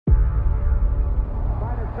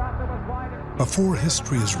Before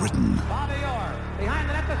history is written,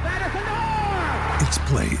 it's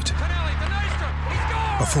played.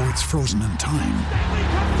 Before it's frozen in time,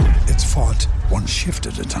 it's fought one shift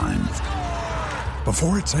at a time.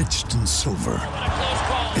 Before it's etched in silver,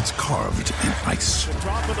 it's carved in ice.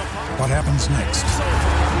 What happens next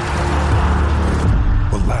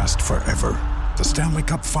will last forever. The Stanley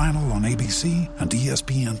Cup Final on ABC and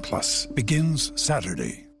ESPN Plus begins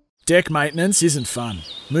Saturday. Deck maintenance isn't fun.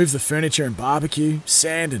 Move the furniture and barbecue,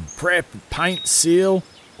 sand and prep, paint, seal,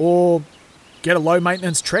 or get a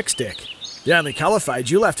low-maintenance Trex deck. The only colour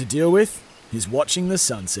fade you'll have to deal with is watching the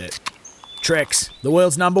sunset. Trex, the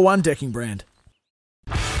world's #1 decking brand.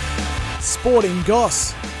 Sporting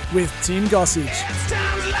Goss with Tim Gossage.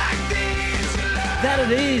 That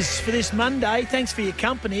it is for this Monday. Thanks for your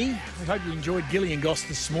company. I hope you enjoyed Gillian Goss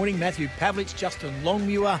this morning. Matthew Pavlich, Justin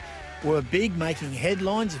Longmuir were big, making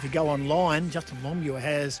headlines. If you go online, Justin Longmuir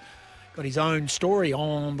has got his own story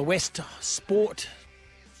on the West Sport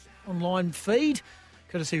online feed,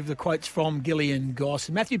 courtesy of the quotes from Gillian Goss.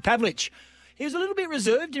 And Matthew Pavlich, he was a little bit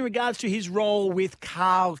reserved in regards to his role with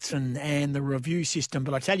Carlton and the review system.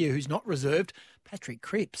 But I tell you who's not reserved, Patrick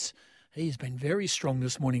Cripps. He's been very strong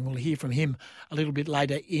this morning. We'll hear from him a little bit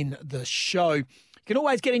later in the show. You can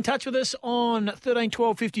always get in touch with us on 13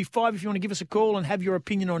 12 55 if you want to give us a call and have your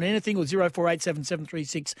opinion on anything, or 0487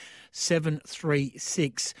 736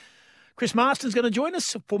 736. Chris Marston's going to join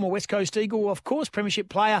us, former West Coast Eagle, of course, premiership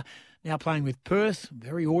player, now playing with Perth.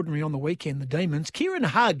 Very ordinary on the weekend, the Demons. Kieran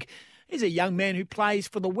Hugg is a young man who plays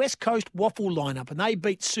for the West Coast Waffle lineup, and they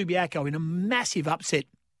beat Subiaco in a massive upset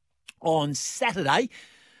on Saturday.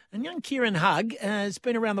 And young Kieran Hugg has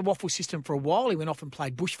been around the Waffle system for a while. He went off and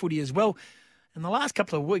played bush footy as well. And the last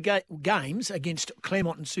couple of games against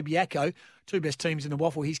Claremont and Subiaco, two best teams in the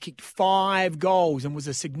Waffle, he's kicked 5 goals and was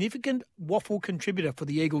a significant Waffle contributor for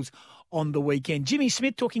the Eagles on the weekend. Jimmy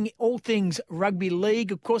Smith talking all things rugby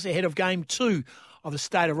league, of course, ahead of Game 2 of the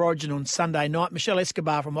State of Origin on Sunday night. Michelle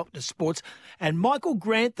Escobar from Optus Sports and Michael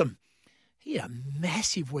Grantham. He had a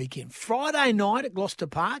massive weekend. Friday night at Gloucester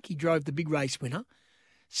Park, he drove the big race winner.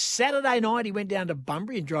 Saturday night, he went down to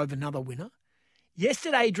Bunbury and drove another winner.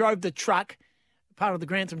 Yesterday, he drove the truck, part of the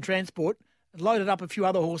Grantham Transport, loaded up a few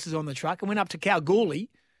other horses on the truck and went up to Kalgoorlie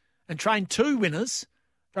and trained 2 winners,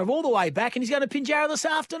 drove all the way back, and he's going to Pinjarra this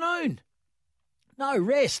afternoon. No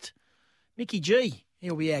rest. Mickey G,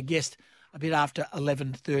 he'll be our guest a bit after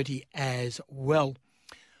 11:30 as well.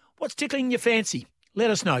 What's tickling your fancy?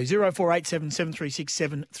 Let us know, 0487 736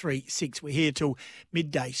 736. We're here till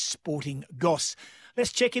midday, Sporting Goss.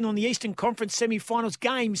 Let's check in on the Eastern Conference semi-finals,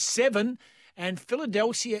 Game 7, and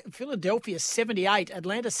Philadelphia 78,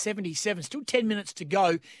 Atlanta 77. Still 10 minutes to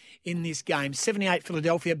go in this game. 78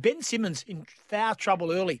 Philadelphia. Ben Simmons in foul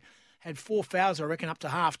trouble early. Had 4 fouls, I reckon, up to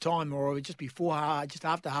half-time or just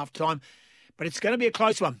after half-time. But it's going to be a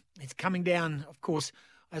close one. It's coming down, of course,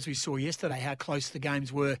 as we saw yesterday, how close the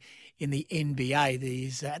games were in the NBA.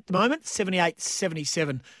 There's, at the moment,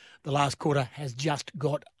 78-77. The last quarter has just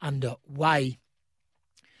got underway.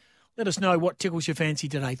 Let us know what tickles your fancy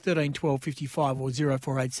today, 13 12 55 or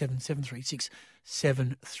 0487 736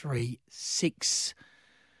 736.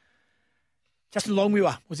 Justin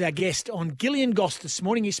Longmuir was our guest on Gillian Goss this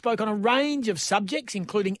morning. He spoke on a range of subjects,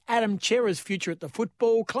 including Adam Cerra's future at the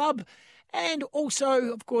football club and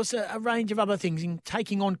also, of course, a range of other things in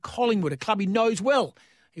taking on Collingwood, a club he knows well.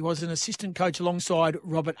 He was an assistant coach alongside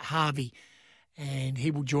Robert Harvey. And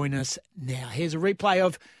he will join us now. Here's a replay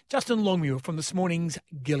of Justin Longmuir from this morning's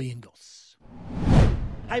Gillian Goss.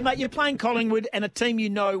 Hey, mate, you're playing Collingwood and a team you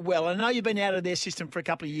know well. I know you've been out of their system for a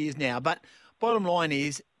couple of years now, but bottom line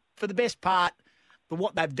is, for the best part, for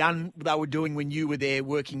what they were doing when you were there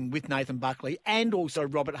working with Nathan Buckley and also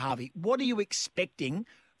Robert Harvey, what are you expecting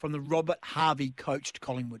from the Robert Harvey coached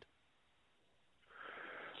Collingwood?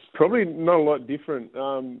 Probably not a lot different.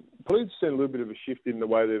 Probably seen a little bit of a shift in the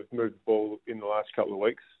way they've moved the ball in the last couple of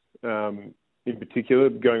weeks. In particular,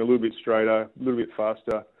 going a little bit straighter, a little bit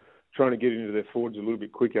faster, trying to get into their forwards a little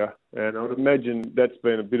bit quicker. And I would imagine that's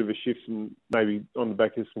been a bit of a shift from maybe on the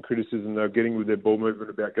back of some criticism they're getting with their ball movement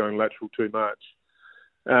about going lateral too much.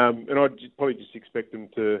 And I'd probably just expect them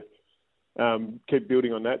to keep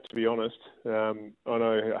building on that, to be honest. I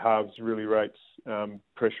know Harves really rates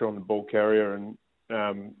pressure on the ball carrier and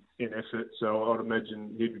in effort, so I'd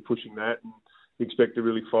imagine he'd be pushing that and expect a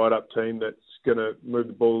really fired up team that's going to move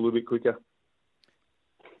the ball a little bit quicker.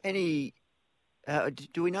 Do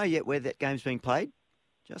we know yet where that game's being played,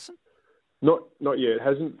 Justin? Not yet.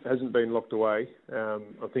 It hasn't been locked away. I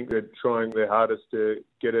think they're trying their hardest to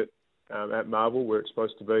get it at Marvel, where it's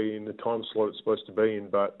supposed to be, in the time slot it's supposed to be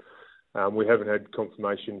in, but we haven't had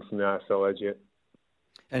confirmation from the AFL as yet.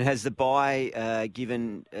 And has the bye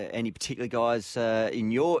given any particular guys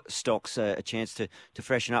in your stocks a chance to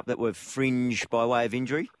freshen up that were fringe by way of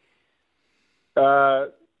injury?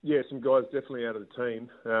 Yeah, some guys definitely out of the team.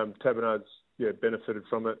 Tabernard's benefited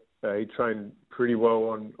from it. He trained pretty well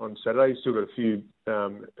on Saturday. He's still got a few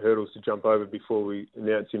hurdles to jump over before we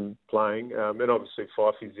announce him playing. And obviously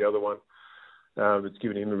Fifey's the other one. It's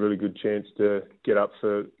given him a really good chance to get up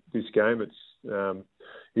for this game.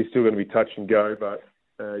 He's still going to be touch and go, but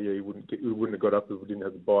he wouldn't have got up if we didn't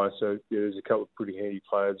have the bye. So there's a couple of pretty handy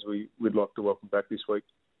players we'd like to welcome back this week.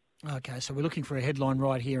 Okay, so we're looking for a headline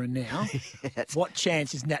right here and now. What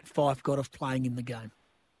chance has Nat Fyfe got of playing in the game?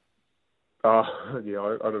 I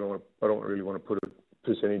don't really want to put a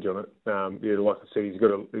percentage on it. Like I said, he's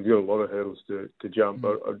got a lot of hurdles to jump.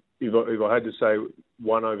 But if I had to say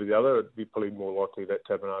one over the other, it'd be probably more likely that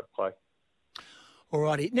Tabernard play.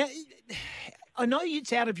 Alrighty. Now, I know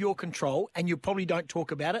it's out of your control, and you probably don't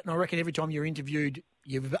talk about it. And I reckon every time you're interviewed,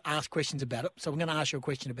 you've asked questions about it. So I'm going to ask you a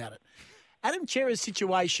question about it. Adam Cerra's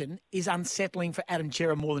situation is unsettling for Adam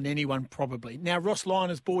Cerra more than anyone, probably. Now, Ross Lyon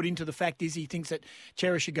has bought into the fact is he thinks that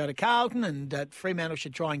Cerra should go to Carlton and that Fremantle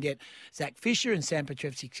should try and get Zach Fisher and Sam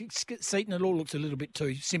Petrevski-Seton. It all looks a little bit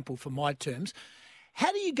too simple for my terms.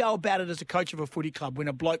 How do you go about it as a coach of a footy club when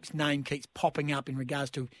a bloke's name keeps popping up in regards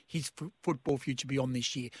to his football future beyond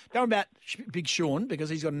this year? Don't worry about Big Sean because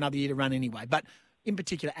he's got another year to run anyway, but in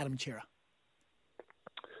particular, Adam Cerra.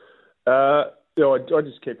 I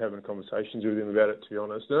just keep having conversations with him about it, to be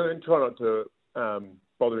honest, and try not to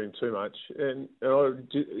bother him too much. And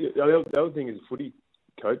the other thing is a footy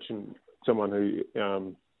coach and someone who,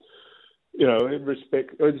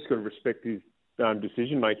 respect. I just got to respect his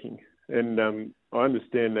decision making. And I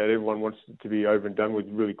understand that everyone wants it to be over and done with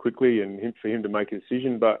really quickly, and for him to make a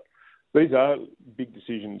decision. But these are big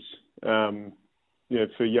decisions,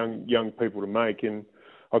 for young people to make. And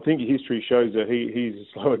I think history shows that he's a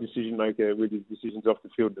slower decision maker with his decisions off the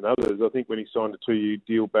field than others. I think when he signed a 2-year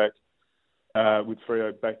deal back with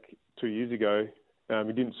Freo back 2 years ago,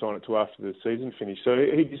 he didn't sign it till after the season finished. So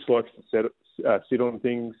he just likes to sit on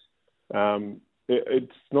things.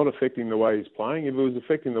 It's not affecting the way he's playing. If it was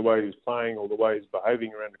affecting the way he's playing or the way he's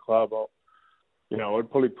behaving around the club, I'd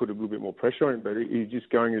probably put a little bit more pressure on him. But he's just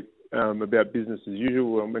going about business as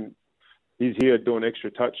usual. I mean, he's here doing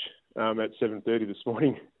extra touch at 7:30 this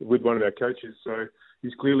morning with one of our coaches. So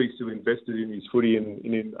he's clearly still invested in his footy and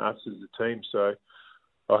in us as a team. So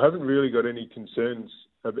I haven't really got any concerns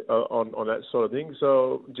on that sort of thing.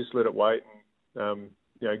 So I'll just let it wait and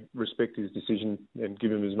respect his decision and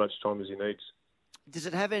give him as much time as he needs. Does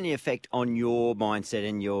it have any effect on your mindset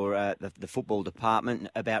and your the football department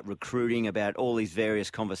about recruiting, about all these various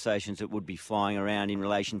conversations that would be flying around in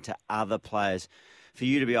relation to other players? For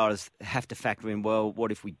you to be able to have to factor in, well,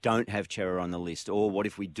 what if we don't have Cerra on the list, or what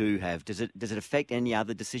if we do have? Does it affect any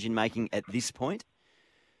other decision making at this point?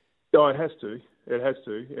 No, it has to. It has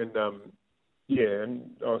to, and and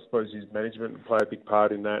I suppose his management play a big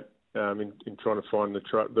part in that, in trying to find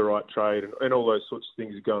the right trade and all those sorts of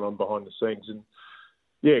things going on behind the scenes. And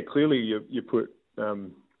clearly you put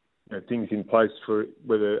things in place for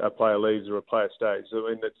whether a player leaves or a player stays.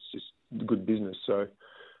 I mean, that's just good business. So.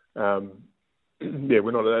 We're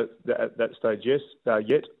not at that stage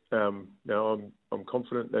yet. I'm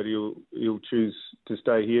confident that he'll choose to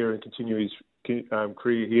stay here and continue his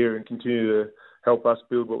career here and continue to help us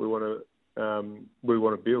build what we want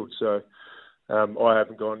to build. So I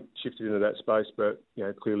haven't shifted into that space, but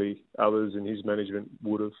clearly others in his management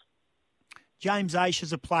would have. James Aish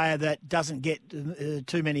is a player that doesn't get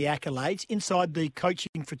too many accolades inside the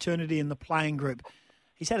coaching fraternity and the playing group.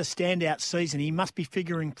 He's had a standout season. He must be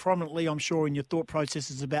figuring prominently, I'm sure, in your thought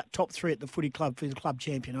processes about top 3 at the footy club for the club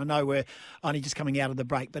champion. I know we're only just coming out of the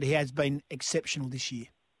break, but he has been exceptional this year.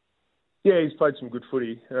 Yeah, he's played some good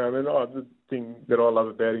footy. The thing that I love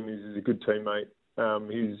about him is he's a good teammate.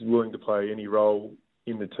 He's willing to play any role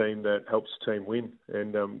in the team that helps the team win.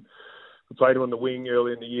 And we played him on the wing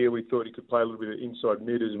early in the year. We thought he could play a little bit of inside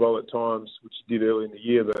mid as well at times, which he did early in the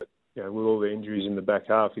year. But with all the injuries in the back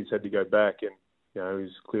half, he's had to go back and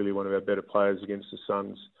he's clearly one of our better players against the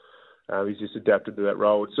Suns. He's just adapted to that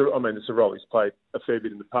role. It's a role he's played a fair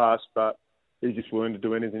bit in the past, but he's just willing to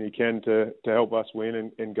do anything he can to help us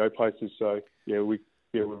win and go places. So, we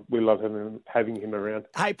love having him around.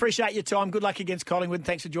 Hey, appreciate your time. Good luck against Collingwood.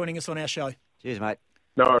 Thanks for joining us on our show. Cheers, mate.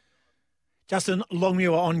 No. Justin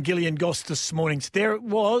Longmuir on Gillian Goss this morning. There it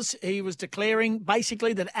was. He was declaring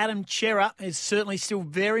basically that Adam Cerra is certainly still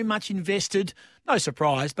very much invested. No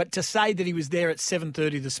surprise, but to say that he was there at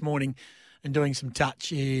 7:30 this morning and doing some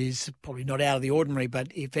touch is probably not out of the ordinary.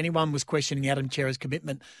 But if anyone was questioning Adam Cerra's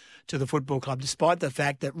commitment to the football club, despite the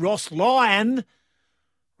fact that Ross Lyon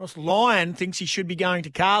thinks he should be going to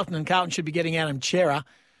Carlton and Carlton should be getting Adam Cerra.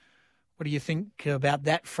 What do you think about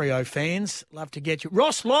that, Freo fans? Love to get you.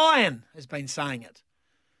 Ross Lyon has been saying it.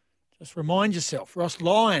 Just remind yourself, Ross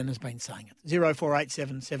Lyon has been saying it.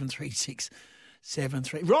 0487 736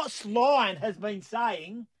 7-3. Ross Lyon has been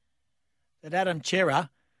saying that Adam Cerra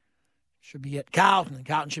should be at Carlton and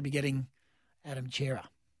Carlton should be getting Adam Cerra.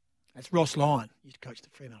 That's Ross Lyon. He used to coach the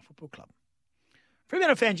Fremantle Football Club.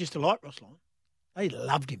 Fremantle fans used to like Ross Lyon. They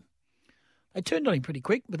loved him. They turned on him pretty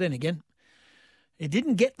quick, but then again, it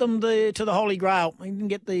didn't get them to the Holy Grail. They didn't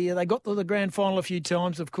get they got to the grand final a few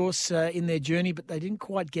times, of course, in their journey, but they didn't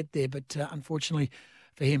quite get there. But unfortunately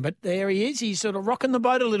for him, but there he is. He's sort of rocking the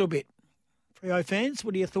boat a little bit. Freo fans,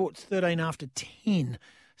 what are your thoughts? 13 after 10.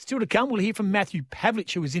 Still to come, we'll hear from Matthew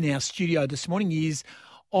Pavlich, who was in our studio this morning. He is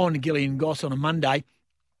on Gillian Goss on a Monday.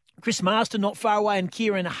 Chris Marston not far away and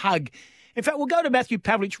Kieran Hugg. In fact, we'll go to Matthew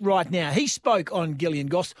Pavlich right now. He spoke on Gillian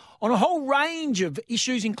Goss on a whole range of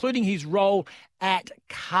issues, including his role at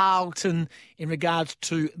Carlton in regards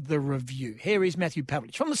to the review. Here is Matthew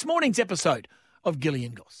Pavlich from this morning's episode of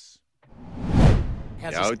Gillian Goss.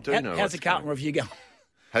 How's the Carlton review going?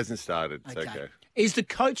 Hasn't started. It's okay. Is the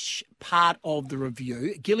coach part of the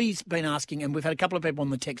review? Gilly's been asking, and we've had a couple of people on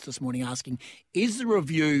the text this morning asking, is the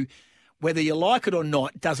review, whether you like it or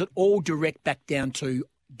not, does it all direct back down to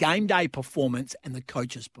game day performance and the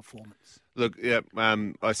coach's performance? Look,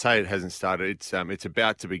 I say it hasn't started. It's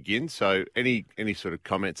about to begin. So any sort of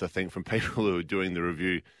comments, I think, from people who are doing the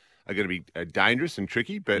review are going to be dangerous and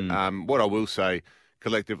tricky. But what I will say,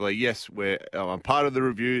 collectively, yes, I'm part of the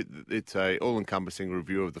review. It's a all-encompassing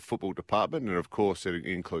review of the football department, and of course, it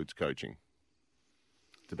includes coaching.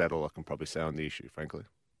 It's about all I can probably say on the issue, frankly.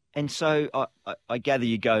 And so I gather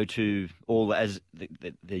you go to all, as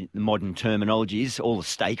the modern terminology is, all the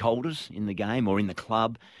stakeholders in the game or in the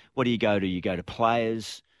club. What do you go to? You go to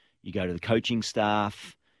players, you go to the coaching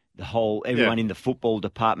staff, everyone in the football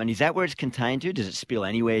department. Is that where it's contained to? Does it spill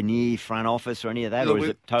anywhere near front office or any of that? Look, or is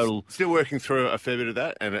it total? Still working through a fair bit of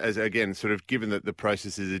that. And as again, sort of given that the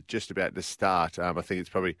process is just about to start, I think it's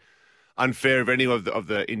probably unfair of any of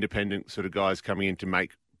the independent sort of guys coming in to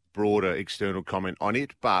make broader external comment on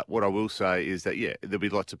it. But what I will say is that, there'll be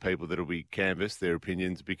lots of people that will be canvassed their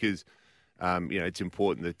opinions because, it's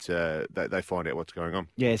important that they find out what's going on.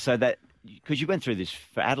 Yeah, so that, because you went through this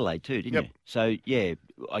for Adelaide too, didn't you? So,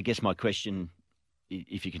 I guess my question,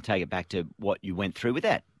 if you can take it back to what you went through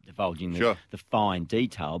without divulging the fine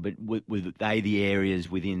detail, but were they the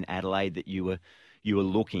areas within Adelaide that you were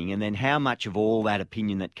looking? And then how much of all that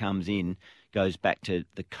opinion that comes in goes back to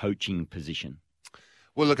the coaching position?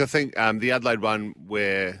 Well, look, I think the Adelaide one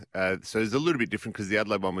so it's a little bit different because the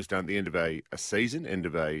Adelaide one was done at the end of a season,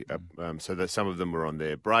 so that some of them were on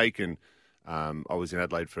their break, and I was in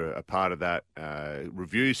Adelaide for a part of that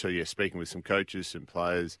review. So, speaking with some coaches, some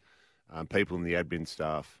players, people in the admin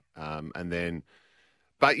staff, and then,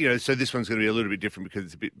 but so this one's going to be a little bit different because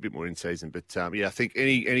it's a bit more in season. But I think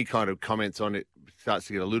any kind of comments on it starts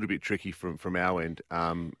to get a little bit tricky from our end,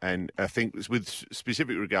 and I think with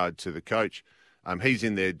specific regard to the coach. He's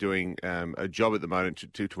in there doing a job at the moment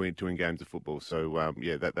to win games of football. So,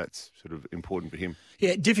 that's sort of important for him.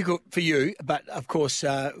 Yeah, difficult for you, but of course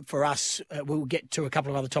for us, we'll get to a couple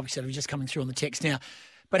of other topics that are just coming through on the text now.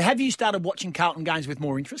 But have you started watching Carlton games with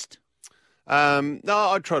more interest? No,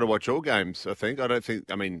 I try to watch all games, I think.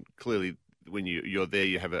 Clearly when you're there,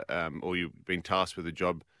 you have or you've been tasked with a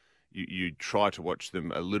job, you try to watch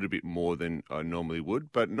them a little bit more than I normally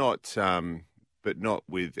would, but not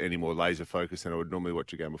with any more laser focus than I would normally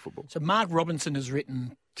watch a game of football. So Mark Robinson has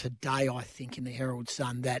written today, I think, in the Herald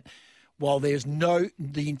Sun that while the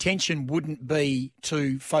intention wouldn't be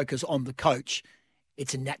to focus on the coach,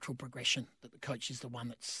 it's a natural progression that the coach is the one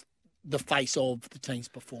that's the face of the team's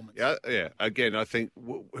performance. Yeah. Again, I think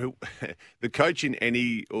the coach in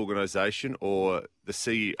any organisation or the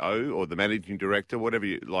CEO or the managing director, whatever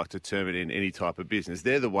you like to term it in any type of business,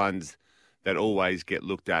 they're the ones that always get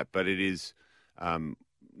looked at, but it is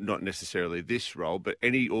not necessarily this role, but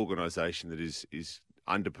any organisation that is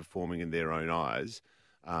underperforming in their own eyes,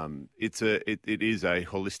 it is a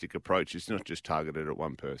holistic approach. It's not just targeted at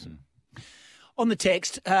one person. On the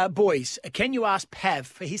text, boys, can you ask Pav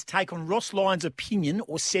for his take on Ross Lyon's opinion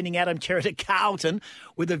or sending Adam Cerra to Carlton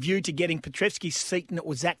with a view to getting Petrevski, Seaton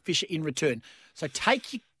or Zach Fisher in return? So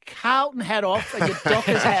take your Carlton hat off and your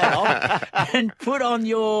Dockers hat off and put on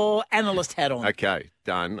your analyst hat on. Okay,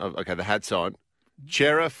 done. Okay, the hat's on.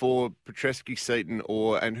 Cerra for Petrevski, Seaton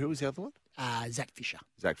and who was the other one? Zach Fisher.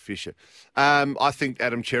 Zach Fisher. I think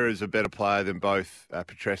Adam Cerra is a better player than both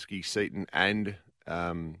Petreski, Seaton and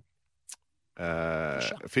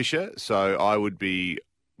Fisher. So I would be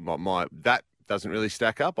that doesn't really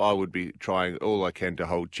stack up. I would be trying all I can to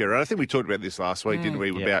hold Cerra. And I think we talked about this last week, didn't we?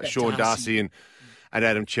 About Sean Darcy and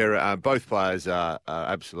Adam Cerra. Both players are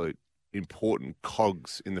absolute important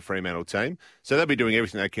cogs in the Fremantle team. So they'll be doing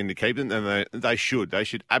everything they can to keep them, and they should. They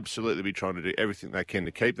should absolutely be trying to do everything they can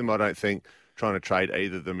to keep them. I don't think trying to trade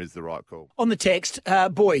either of them is the right call. On the text,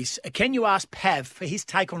 boys, can you ask Pav for his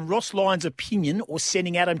take on Ross Lyon's opinion or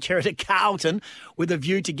sending Adam Cerra to Carlton with a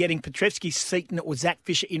view to getting Petreski, Seaton or Zach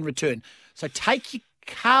Fisher in return? So take your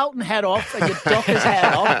Carlton hat off and your Dockers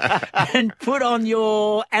hat off and put on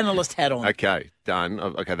your analyst hat on. Okay, done.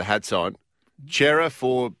 Okay, the hat's on. Cerra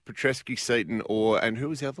for Petreski, Seaton, and who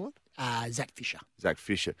was the other one? Zach Fisher. Zach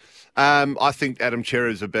Fisher. I think Adam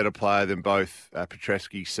Cerra is a better player than both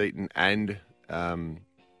Petreski, Seaton, and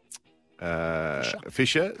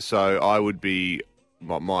Fisher. So I would be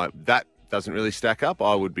that doesn't really stack up.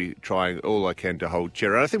 I would be trying all I can to hold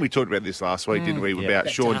Cerra. And I think we talked about this last week, didn't we? About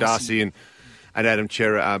Sean Darcy and Adam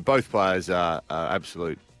Cerra. Both players are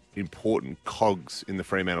absolute important cogs in the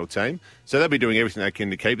Fremantle team. So they'll be doing everything they can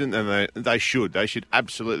to keep them, and they should. They should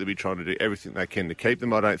absolutely be trying to do everything they can to keep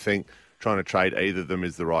them. I don't think trying to trade either of them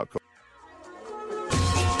is the right call.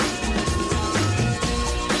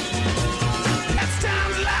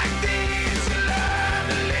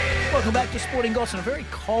 Welcome back to Sporting Goss on a very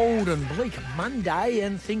cold and bleak Monday,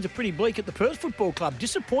 and things are pretty bleak at the Perth Football Club.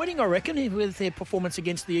 Disappointing, I reckon, with their performance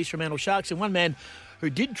against the East Fremantle Sharks. And one man who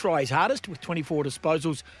did try his hardest with 24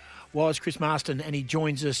 disposals was Chris Marston, and he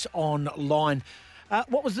joins us online.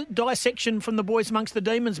 What was the dissection from the boys amongst the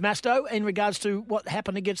Demons, Masto, in regards to what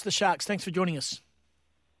happened against the Sharks? Thanks for joining us.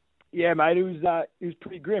 Yeah, mate, it was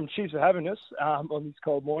pretty grim. Cheers for having us on this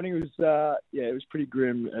cold morning. It was pretty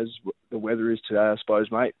grim as the weather is today, I suppose,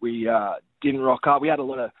 mate. We didn't rock up. We had a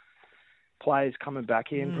lot of players coming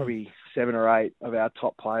back in, probably 7 or 8 of our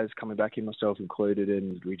top players coming back in, myself included,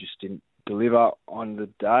 and we just didn't deliver on the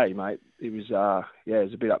day, mate. It was it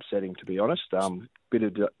was a bit upsetting, to be honest. Bit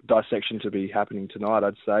of dissection to be happening tonight,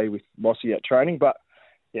 I'd say, with Mossy at training, but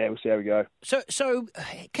yeah, we'll see how we go. So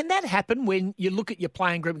can that happen when you look at your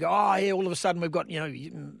playing group and go, oh, yeah, all of a sudden we've got,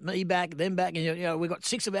 me back, them back, and, we've got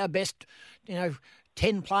 6 of our best,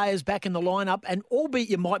 10 players back in the lineup, and albeit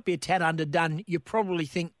you might be a tad underdone, you probably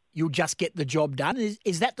think you'll just get the job done.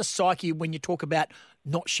 Is that the psyche when you talk about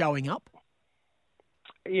not showing up?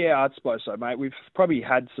 Yeah, I suppose so, mate. We've probably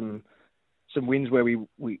had some wins where we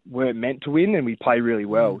weren't meant to win and we play really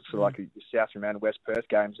well. So like the South Fremantle and West Perth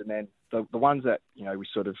games, and then the ones that, we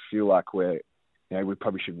sort of feel like we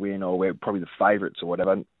probably should win or we're probably the favourites or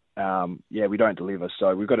whatever. We don't deliver.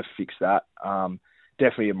 So we've got to fix that.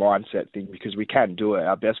 Definitely a mindset thing because we can do it.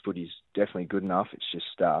 Our best footy is definitely good enough. It's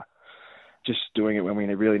just doing it when we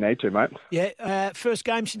really need to, mate. Yeah. First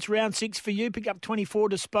game since round 6 for you. Pick up 24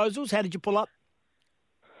 disposals. How did you pull up?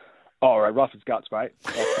 Oh, right, rough as guts, mate.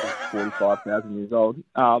 45,000 years old.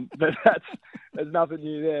 But there's nothing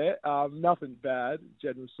new there. Nothing bad,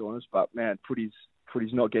 general soreness. But, man, footy's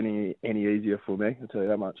not getting any easier for me, I'll tell you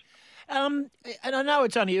that much. And I know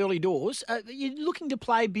it's only early doors. You're looking to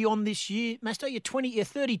play beyond this year, Masto. You're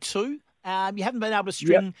 32. You haven't been able to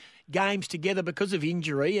string games together because of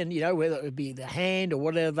injury, and whether it be the hand or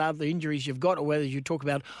whatever other injuries you've got, or whether you talk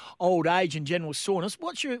about old age and general soreness.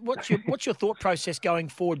 What's your thought process going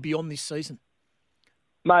forward beyond this season,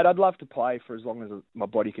 mate? I'd love to play for as long as my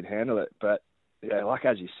body can handle it, but like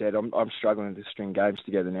as you said, I'm struggling to string games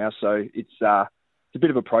together now, so it's a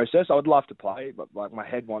bit of a process. I would love to play, but like my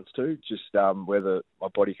head wants to, just whether my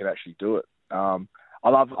body can actually do it. I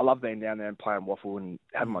love being down there and playing waffle and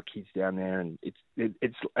having my kids down there, and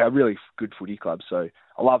it's a really good footy club. So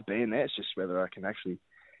I love being there. It's just whether I can actually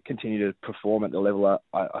continue to perform at the level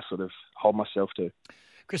I sort of hold myself to.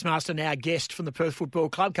 Chris Marston, our guest from the Perth Football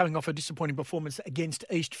Club, coming off a disappointing performance against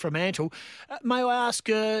East Fremantle. May I ask,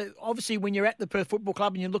 obviously, when you're at the Perth Football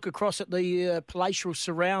Club and you look across at the palatial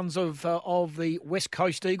surrounds of the West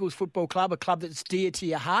Coast Eagles Football Club, a club that's dear to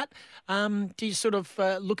your heart, do you sort of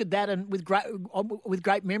look at that and with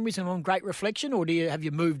great memories and on great reflection, or have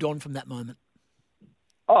you moved on from that moment?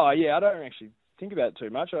 Oh, yeah, I don't actually think about it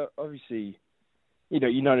too much. Obviously,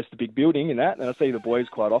 you notice the big building and that, and I see the boys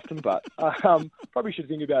quite often, but probably should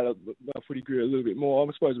think about my footy career a little bit more.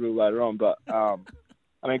 I suppose a little later on, but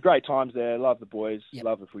great times there. Love the boys,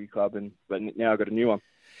 love the footy club, but now I've got a new one.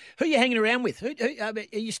 Who are you hanging around with?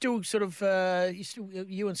 Are you still sort of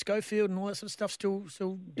you and Schofield and all that sort of stuff still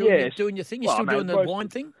doing your thing? You're still doing the wine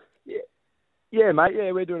thing? Yeah, mate.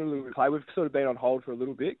 Yeah, we're doing a little bit of play. We've sort of been on hold for a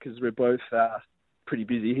little bit because we're both pretty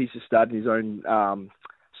busy. He's just started his own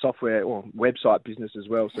software or website business as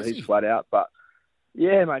well, so he's flat out. But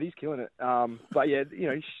yeah, mate, he's killing it. But yeah,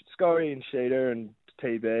 Scotty and Sheeta and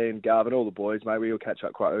TB and Garvin, all the boys, mate, we all catch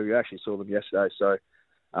up quite early. We actually saw them yesterday, so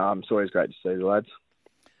it's always great to see the lads.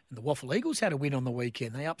 And the Waffle Eagles had a win on the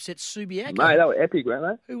weekend. They upset Subiaco. Mate, they were epic,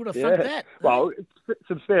 weren't they? Who would have thought that? Well,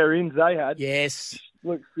 some fair ins they had. Yes.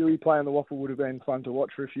 Luke Philly playing the Waffle would have been fun to watch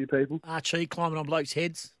for a few people. Archie climbing on blokes'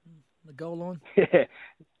 heads, the goal line. Yeah,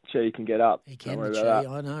 He can get up. He can,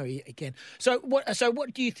 I know he can. So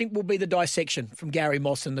what do you think will be the dissection from Gary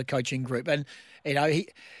Moss and the coaching group? And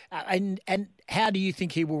and how do you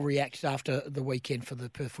think he will react after the weekend for the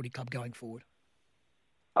Perth Footy Club going forward?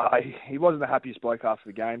 He wasn't the happiest bloke after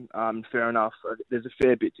the game. Fair enough. There's a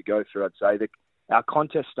fair bit to go through, I'd say. Our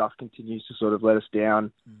contest stuff continues to sort of let us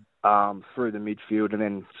down through the midfield and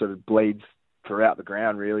then sort of bleeds throughout the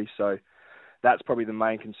ground, really. So that's probably the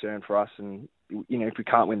main concern for us. And, if we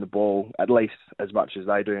can't win the ball at least as much as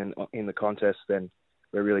they do in the contest, then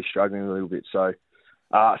we're really struggling a little bit. So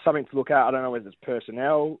something to look at. I don't know whether it's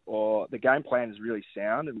personnel or the game plan is really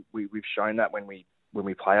sound, and we've shown that when we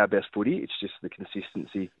play our best footy. It's just the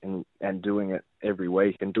consistency and doing it every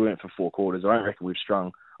week and doing it for 4 quarters. I don't reckon we've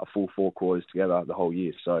strung a full 4 quarters together the whole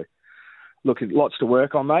year. So, look, lots to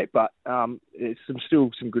work on, mate, but it's still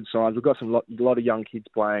some good signs. We've got a lot of young kids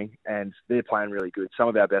playing, and they're playing really good. Some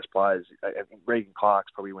of our best players, I think Regan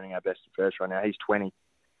Clark's probably winning our best and first right now. He's 20.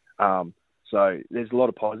 So there's a lot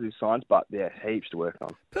of positive signs, but yeah, heaps to work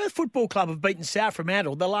on. Perth Football Club have beaten South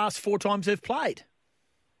Fremantle the last 4 times they've played.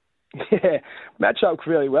 Yeah, match up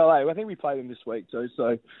really well. I think we play them this week too,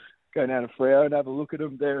 so go down to Freo and have a look at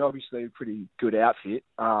them. They're obviously a pretty good outfit,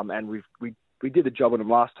 and we did the job on them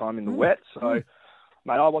last time in the wet. So,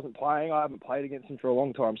 mate, I wasn't playing. I haven't played against them for a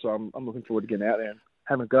long time, so I'm looking forward to getting out there and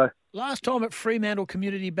having a go. Last time at Fremantle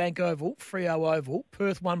Community Bank Oval, Freo Oval,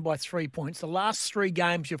 Perth won by 3 points. The last 3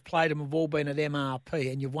 games you've played them have all been at MRP,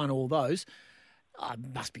 and you've won all those.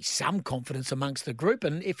 Must be some confidence amongst the group.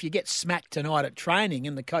 And if you get smacked tonight at training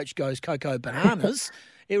and the coach goes Coco Bananas,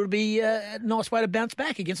 it would be a nice way to bounce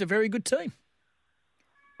back against a very good team.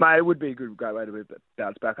 Mate, it would be a great way to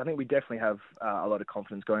bounce back. I think we definitely have a lot of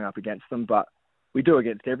confidence going up against them, but we do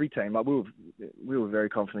against every team. Like we were very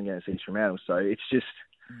confident against East Fremantle. So it's just,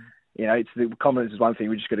 it's the confidence is one thing.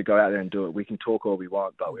 We just got to go out there and do it. We can talk all we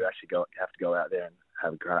want, but we actually have to go out there and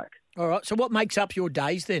have a crack. All right. So what makes up your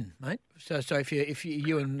days then, mate? So if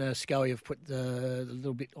you and Scully have put the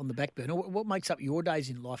little bit on the back burner, what makes up your days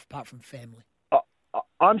in life apart from family?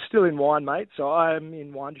 I'm still in wine, mate. So I'm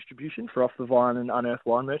in wine distribution for Off the Vine and Unearthed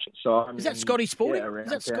Wine Merchants. So is that Scotty Sporting?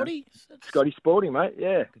 Is that Scotty? Scotty Sporting, mate.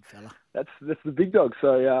 Yeah, good fella. That's the big dog.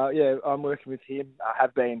 So I'm working with him. I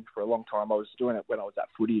have been for a long time. I was doing it when I was at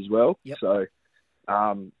footy as well. Yep. So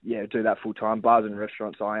do that full time. Bars and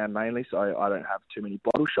restaurants I am mainly. So I don't have too many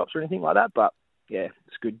bottle shops or anything like that. But yeah,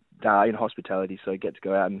 it's good in hospitality. So I get to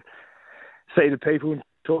go out and see the people and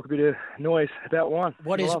talk a bit of noise about wine.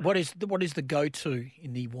 What is the go-to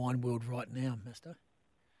in the wine world right now, Mister?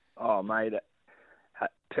 Oh, mate,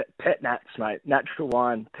 pet nats, mate. Natural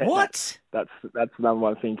wine. Pet what? Nats. That's the number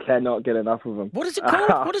one thing. Cannot get enough of them. What is it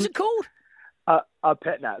called? What is it called? A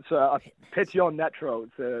pet nat. So pétillant natural.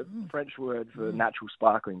 It's a French word for natural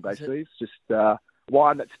sparkling. Basically, it's just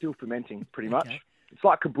wine that's still fermenting, pretty much. It's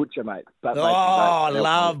like kombucha, mate. But I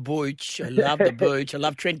love booch. I love the booch. I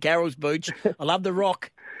love Trent Carroll's booch. I love the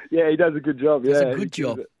Rock. Yeah, he does a good job. Does a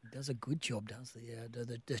good job, does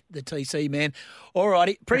the TC man. All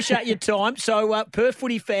righty. Appreciate your time. So, Perth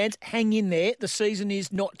footy fans, hang in there. The season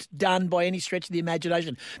is not done by any stretch of the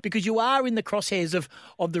imagination because you are in the crosshairs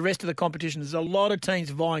of the rest of the competition. There's a lot of teams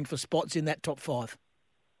vying for spots in that top 5.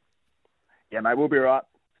 Yeah, mate, we'll be all right.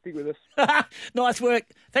 Stick with us. Nice work.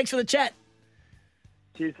 Thanks for the chat.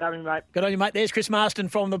 Cheers for having me, mate. Good on you, mate. There's Chris Marston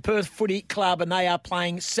from the Perth Footy Club, and they are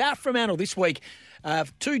playing South Fremantle this week,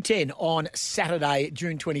 2:10 on Saturday,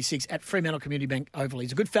 June 26 at Fremantle Community Bank Oval.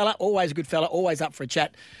 He's a good fella, always up for a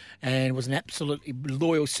chat, and was an absolutely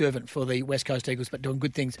loyal servant for the West Coast Eagles, but doing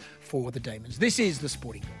good things for the Demons. This is the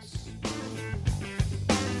Sporting Goss.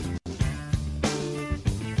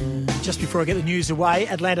 Just before I get the news away,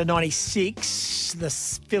 Atlanta 96, the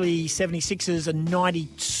Philly 76ers are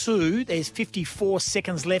 92. There's 54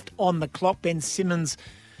 seconds left on the clock. Ben Simmons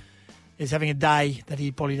is having a day that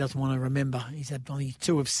he probably doesn't want to remember. He's had only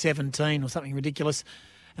 2 of 17 or something ridiculous.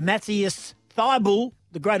 And Matthias Thibault,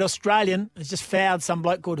 the great Australian, has just fouled some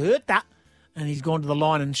bloke called Hurta, and he's gone to the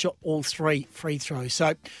line and shot all 3 free throws.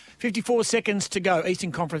 So 54 seconds to go.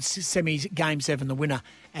 Eastern Conference semis, Game 7. The winner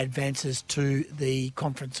advances to the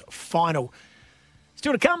conference final.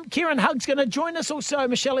 Still to come, Kieran Hugg's going to join us. Also,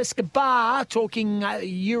 Michelle Escobar talking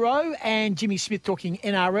Euro, and Jimmy Smith talking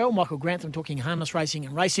NRL. Michael Grantham talking harness racing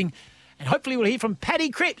and racing. And hopefully we'll hear from Paddy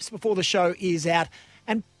Cripps before the show is out.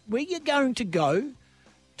 And we are going to go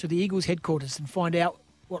to the Eagles headquarters and find out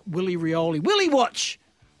what Willie Rioli... Willie Watch!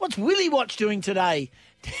 What's Willie Watch doing today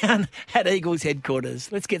down at Eagles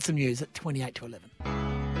headquarters? Let's get some news at 28 to 11.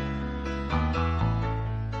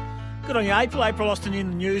 Good on you, April Austin in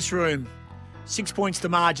the newsroom. 6 points to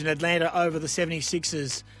margin, Atlanta over the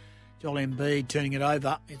 76ers. Joel Embiid turning it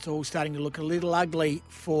over. It's all starting to look a little ugly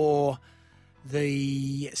for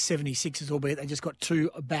the 76ers, albeit they just got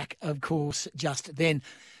two back, of course, just then.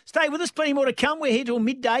 Stay with us, plenty more to come. We're here till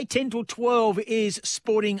midday. 10 till 12 is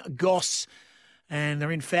Sporting Goss. And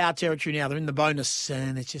they're in foul territory now. They're in the bonus,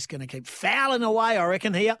 and it's just going to keep fouling away, I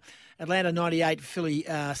reckon, here. Atlanta 98, Philly,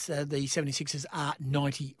 the 76ers are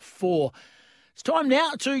 94. It's time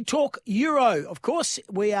now to talk Euro. Of course,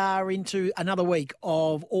 we are into another week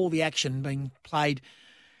of all the action being played.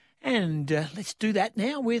 And let's do that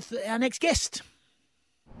now with our next guest.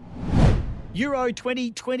 Euro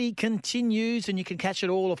 2020 continues, and you can catch it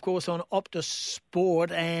all, of course, on Optus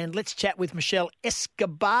Sport. And let's chat with Michelle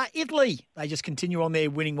Escobar, Italy. They just continue on their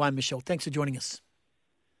winning way, Michelle. Thanks for joining us.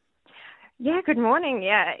 Yeah, good morning.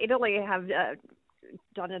 Yeah, Italy have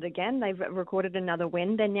done it again. They've recorded another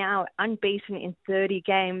win. They're now unbeaten in 30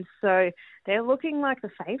 games, so they're looking like the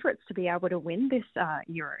favourites to be able to win this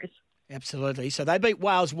Euros. Absolutely. So they beat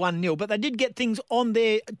Wales 1-0, but they did get things on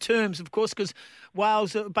their terms, of course, because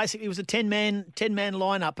Wales basically was a 10-man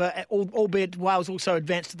lineup, albeit Wales also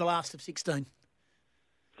advanced to the last of 16.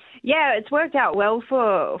 Yeah, it's worked out well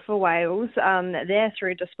for Wales. They're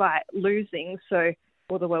through despite losing, so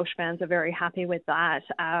all the Welsh fans are very happy with that.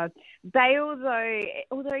 Bale,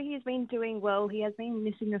 although he's been doing well, he has been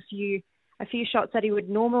missing a few shots that he would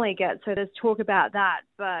normally get, so there's talk about that.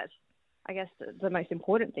 But I guess the most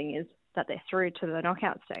important thing is that they're through to the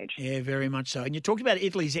knockout stage. Yeah, very much so. And you talked about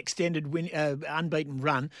Italy's extended unbeaten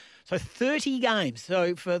run. So 30 games.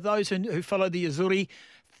 So for those who follow the Azzurri,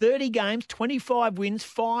 30 games, 25 wins,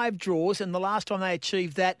 5 draws, and the last time they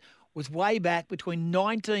achieved that was way back between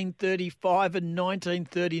 1935 and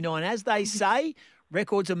 1939. As they say,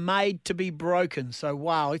 records are made to be broken. So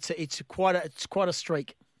wow, it's quite a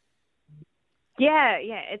streak. Yeah,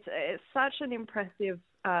 it's such an impressive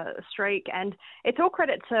streak, and it's all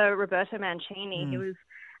credit to Roberto Mancini. He was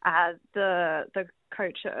the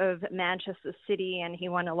coach of Manchester City, and he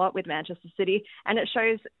won a lot with Manchester City, and it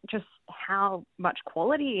shows just how much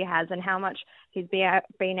quality he has and how much he's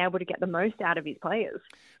been able to get the most out of his players.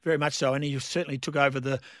 Very much so, and he certainly took over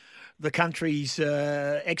the country's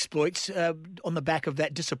exploits on the back of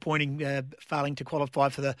that disappointing failing to qualify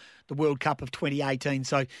for the World Cup of 2018.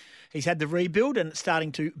 So he's had the rebuild and it's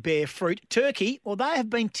starting to bear fruit. Turkey, well, they have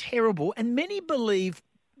been terrible, and many believe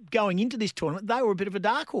going into this tournament they were a bit of a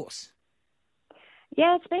dark horse.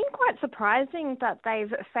 Yeah, it's been quite surprising that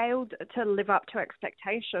they've failed to live up to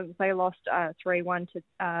expectations. They lost 3-1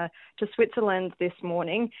 to Switzerland this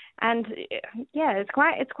morning, and yeah, it's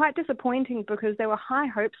quite disappointing because there were high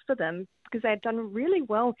hopes for them because they had done really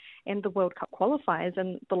well in the World Cup qualifiers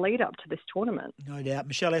and the lead up to this tournament. No doubt.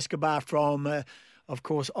 Michelle Escobar from, of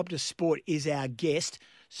course, Optus Sport is our guest.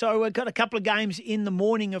 So we've got a couple of games in the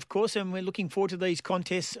morning, of course, and we're looking forward to these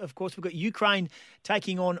contests. Of course, we've got Ukraine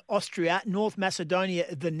taking on Austria, North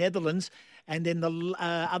Macedonia, the Netherlands, and then the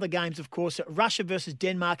other games, of course, Russia versus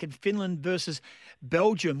Denmark and Finland versus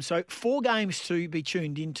Belgium. So 4 games to be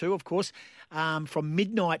tuned into, of course, from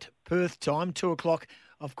midnight Perth time, 2 o'clock,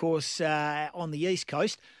 of course, on the East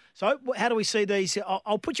Coast. So how do we see these?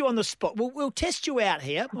 I'll put you on the spot. We'll test you out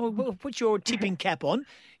here. We'll put your tipping cap on.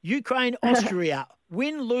 Ukraine, Austria.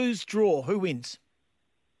 Win, lose, draw. Who wins?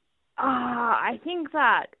 I think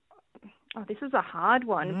that this is a hard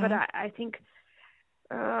one, but I think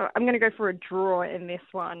I'm going to go for a draw in this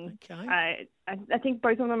one. Okay. I think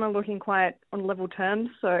both of them are looking quite on level terms,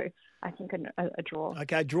 so I think a draw.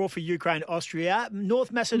 Okay, draw for Ukraine, Austria.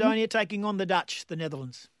 North Macedonia taking on the Dutch, the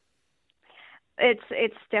Netherlands.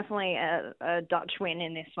 It's definitely a Dutch win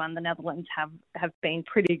in this one. The Netherlands have been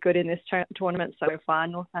pretty good in this tournament so far.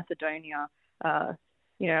 North Macedonia, are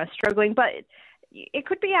struggling, but it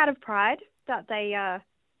could be out of pride that they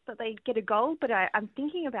get a goal. But I'm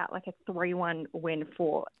thinking about like a 3-1 win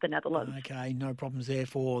for the Netherlands. Okay, no problems there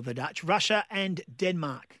for the Dutch. Russia and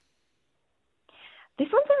Denmark. This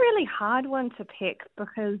one's a really hard one to pick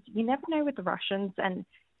because you never know with the Russians, and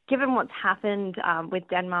given what's happened with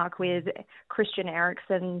Denmark, with Christian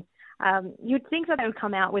Eriksen, you'd think that they would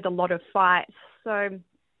come out with a lot of fights. So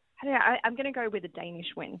I I'm going to go with a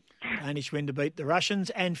Danish win. Danish win to beat the Russians,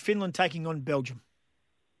 and Finland taking on Belgium.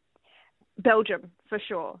 Belgium, for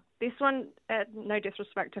sure. This one, no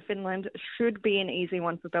disrespect to Finland, should be an easy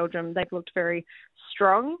one for Belgium. They've looked very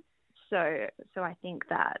strong. So I think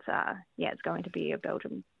that, it's going to be a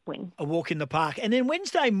Belgium win. A walk in the park. And then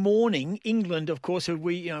Wednesday morning, England, of course,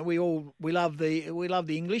 we love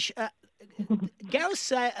the English. Gareth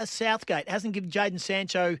Southgate hasn't given Jadon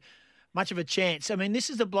Sancho much of a chance. I mean, this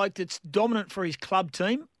is a bloke that's dominant for his club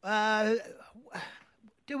team.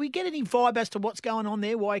 Do we get any vibe as to what's going on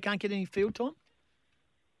there, why he can't get any field time?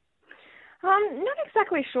 Not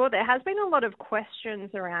exactly sure. There has been a lot of questions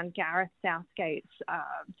around Gareth Southgate's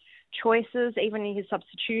choices, even in his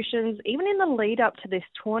substitutions, even in the lead up to this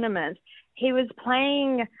tournament. He was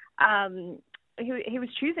playing, he was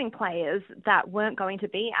choosing players that weren't going to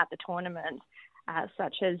be at the tournament,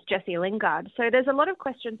 such as Jesse Lingard. So there's a lot of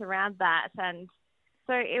questions around that, and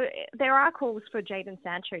so there are calls for Jadon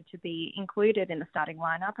Sancho to be included in the starting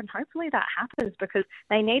lineup, and hopefully that happens because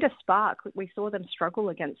they need a spark. We saw them struggle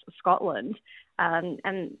against Scotland, and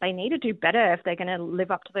they need to do better if they're going to live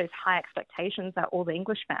up to those high expectations that all the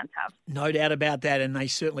English fans have. No doubt about that, and they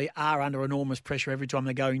certainly are under enormous pressure every time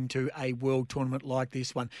they go into a world tournament like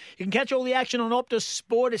this one. You can catch all the action on Optus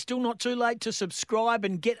Sport. It's still not too late to subscribe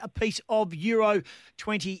and get a piece of Euro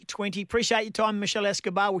 2020. Appreciate your time, Michelle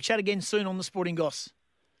Escobar. We'll chat again soon on the Sporting Goss.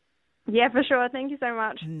 Yeah, for sure. Thank you so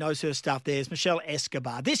much. Knows her stuff. There's Michelle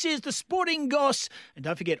Escobar. This is the Sporting Goss. And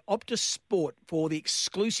don't forget Optus Sport for the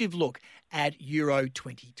exclusive look at Euro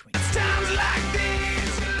 2020.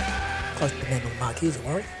 Close to the man on the mark, is it,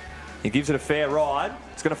 Warwick? He gives it a fair ride.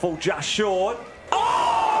 It's going to fall just short.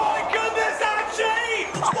 Oh, my goodness, Archie!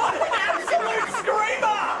 What an absolute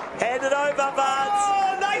screamer! Hand it over, Buds.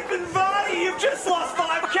 Oh, Nathan Vardy, you've just lost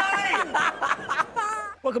 5K!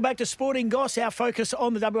 Welcome back to Sporting Goss. Our focus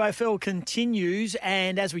on the WAFL continues,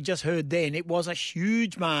 and as we just heard then, it was a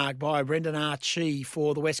huge mark by Brendan Archie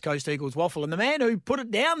for the West Coast Eagles waffle. And the man who put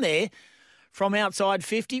it down there from outside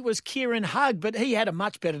 50 was Kieran Hugg, but he had a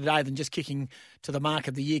much better day than just kicking to the mark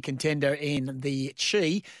of the year contender in the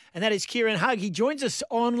Chi, and that is Kieran Hugg. He joins us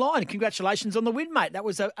online. Congratulations on the win, mate. That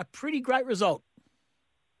was a pretty great result.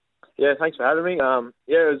 Yeah, thanks for having me. It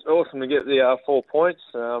was awesome to get the 4 points.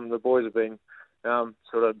 The boys have been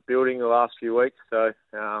sort of building the last few weeks. So,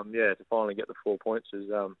 to finally get the 4 points is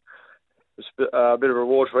a bit of a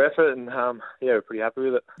reward for effort, and, we're pretty happy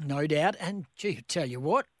with it. No doubt. And, gee, tell you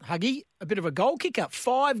what, Huggy, a bit of a goal kicker.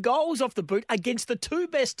 5 goals off the boot against the 2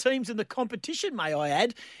 best teams in the competition, may I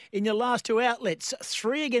add, in your last 2 outlets.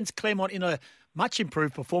 3 against Claremont in a much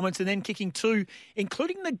improved performance, and then kicking 2,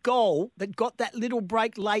 including the goal that got that little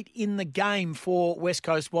break late in the game for West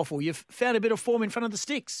Coast Waffle. You've found a bit of form in front of the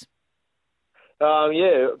sticks.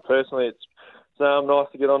 Personally, it's nice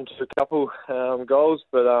to get on to a couple goals,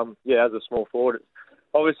 but as a small forward,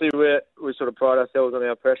 obviously we sort of pride ourselves on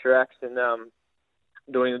our pressure acts and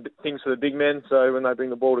doing things for the big men. So when they bring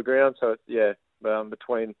the ball to ground,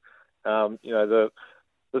 between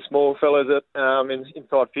the small fellas at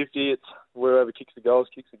inside 50, it's wherever kicks the goals.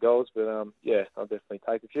 But I'll definitely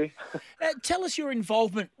take a few. Tell us your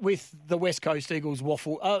involvement with the West Coast Eagles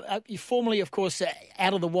waffle. You're formerly, of course,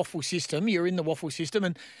 out of the waffle system. You're in the waffle system,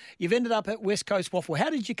 and you've ended up at West Coast Waffle. How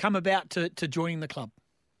did you come about to joining the club?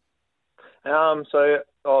 So I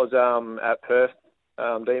was at Perth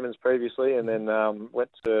Demons previously, and then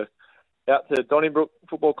went out to Donnybrook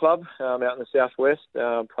Football Club out in the southwest.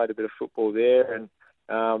 Played a bit of football there, and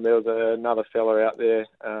there was another fella out there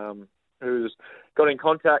who's got in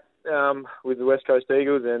contact with the West Coast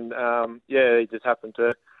Eagles, and he just happened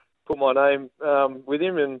to put my name with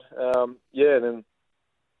him, and then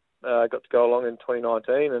got to go along in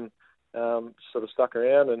 2019 and sort of stuck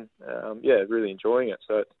around, and really enjoying it.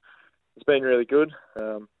 So it's been really good,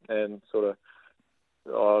 and sort of,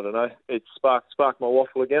 I don't know, it sparked my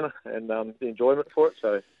waffle again, and the enjoyment for it.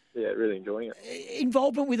 So. Yeah, really enjoying it.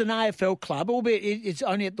 Involvement with an AFL club, albeit it's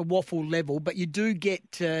only at the waffle level, but you do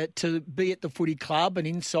get to be at the footy club and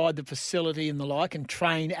inside the facility and the like, and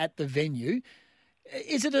train at the venue.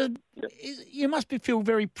 You must feel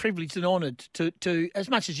very privileged and honoured to as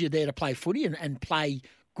much as you're there to play footy and play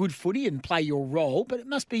good footy and play your role, but it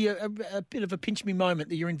must be a bit of a pinch me moment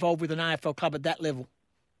that you're involved with an AFL club at that level.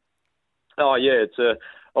 Oh yeah, it's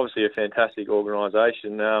obviously a fantastic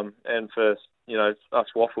organisation, and for us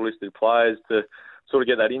waffle listed players to sort of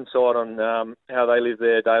get that insight on how they live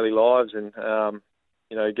their daily lives, and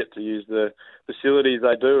get to use the facilities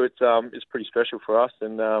they do. It's pretty special for us,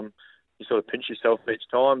 and you sort of pinch yourself each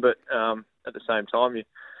time, but at the same time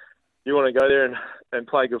you want to go there and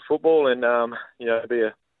play good football, and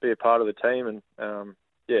be a part of the team, and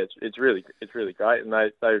it's really great, and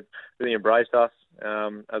they really embraced us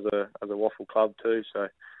as a waffle club too. So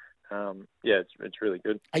it's really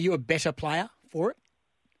good. Are you a better player for it?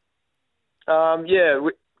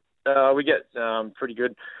 We get pretty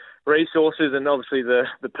good resources, and obviously the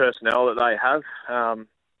personnel that they have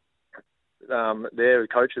there,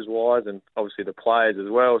 coaches-wise, and obviously the players as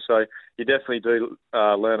well. So you definitely do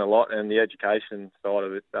learn a lot, and the education side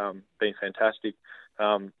of it been fantastic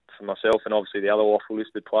for myself and obviously the other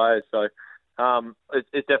WAFL-listed players. So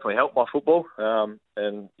it definitely helped my football, and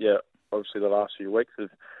obviously the last few weeks have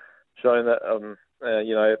shown that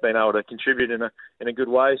been able to contribute in a good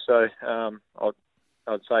way. So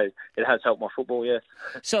I'd say it has helped my football, yeah.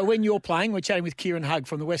 So when you're playing, we're chatting with Kieran Hugg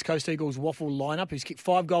from the West Coast Eagles WAFL lineup, who's kicked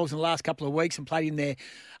 5 goals in the last couple of weeks and played in their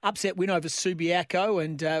upset win over Subiaco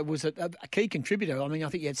and was a key contributor. I mean, I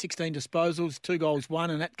think he had 16 disposals, 2 goals, 1,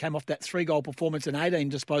 and that came off that 3-goal performance and 18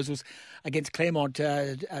 disposals against Claremont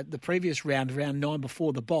the previous round 9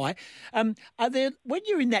 before the bye. When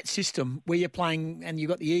you're in that system where you're playing and you've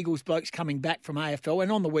got the Eagles blokes coming back from AFL,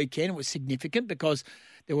 and on the weekend it was significant because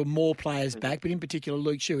there were more players back, but in particular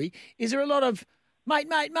Luke Shuey. Is there a lot of mate,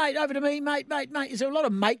 over to me, mate? Is there a lot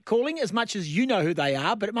of mate calling as much as you know who they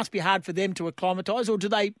are, but it must be hard for them to acclimatise, or do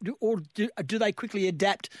they quickly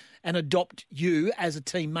adapt and adopt you as a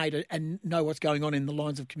teammate and know what's going on in the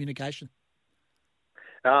lines of communication?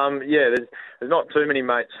 There's not too many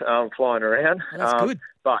mates flying around. That's good.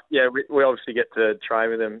 But yeah, we obviously get to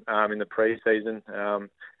train with them in the pre-season, and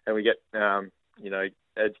we get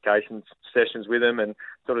education sessions with them and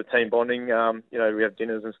sort of team bonding. We have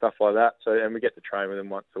dinners and stuff like that. So, and we get to train with them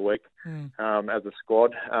once a week as a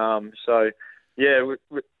squad.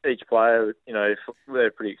 Each player,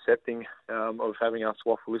 they're pretty accepting of having us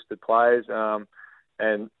WAFL-listed players,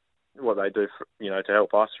 and what they do, to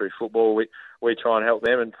help us through football. We try and help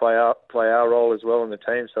them and play our role as well in the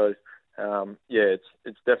team. So.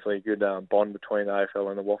 It's definitely a good bond between the AFL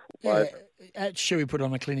and the WAFL players. Shuey put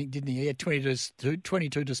on a clinic, didn't he? He had 22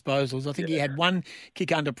 disposals. I think he had one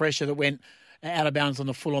kick under pressure that went out of bounds on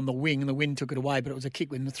the wing, and the wind took it away, but it was a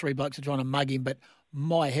kick when the 3 blokes were trying to mug him. But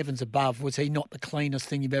my heavens above, was he not the cleanest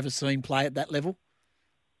thing you've ever seen play at that level?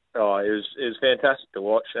 Oh, it was fantastic to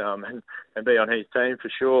watch and be on his team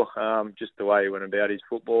for sure. Just the way he went about his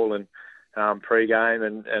football and pre-game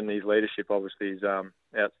and his leadership obviously is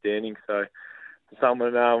outstanding. So for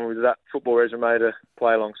someone with that football resume to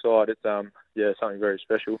play alongside, it's something very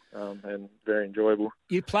special and very enjoyable.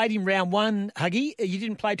 You played in round 1, Huggy. You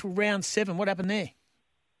didn't play till round 7. What happened there?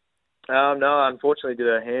 No, unfortunately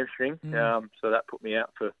did a hamstring, so that put me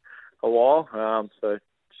out for a while. So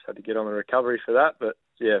just had to get on the recovery for that. But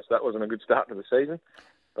so that wasn't a good start to the season.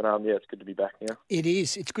 But it's good to be back now. It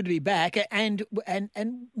is. It's good to be back. And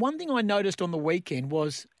one thing I noticed on the weekend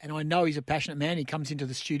was, and I know he's a passionate man, he comes into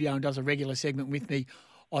the studio and does a regular segment with me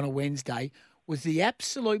on a Wednesday, was the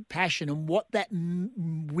absolute passion and what that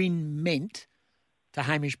win meant to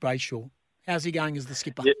Hamish Brayshaw. How's he going as the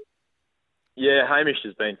skipper? Yeah, Hamish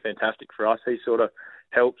has been fantastic for us. He sort of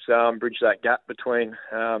helps bridge that gap between,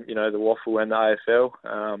 the WAFL and the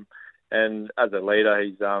AFL. And as a leader,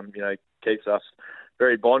 he's, keeps us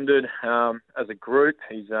very bonded as a group.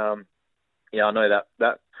 He's, I know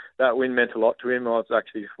that win meant a lot to him. I was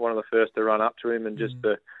actually one of the first to run up to him and just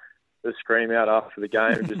the scream out after the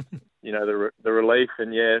game, just the relief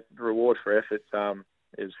and the reward for effort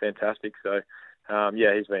is fantastic. So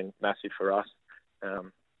he's been massive for us,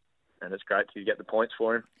 and it's great to get the points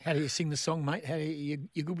for him. How do you sing the song, mate?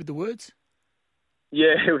 You good with the words?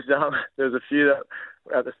 Yeah, it was. There was a few that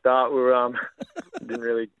at the start were didn't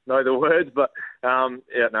really know the words, but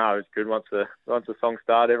it was good. Once the song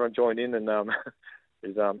started, everyone joined in, and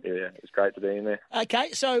it was great to be in there.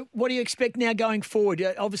 Okay, so what do you expect now going forward?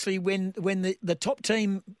 Obviously, when the top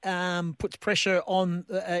team puts pressure on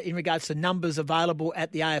in regards to numbers available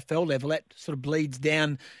at the AFL level, that sort of bleeds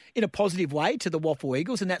down in a positive way to the WAFL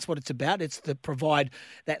Eagles, and that's what it's about. It's to provide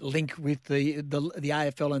that link with the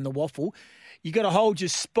AFL and the WAFL. You got to hold your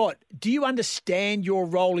spot. Do you understand your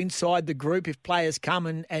role inside the group if players come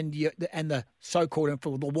and the so-called, and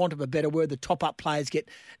for the want of a better word, the top-up players get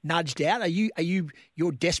nudged out?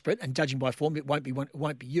 You're desperate, and judging by form, it won't be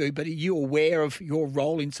you. But are you aware of your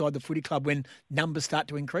role inside the footy club when numbers start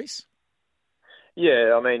to increase?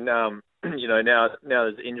 Yeah, I mean, now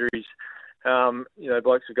there's injuries.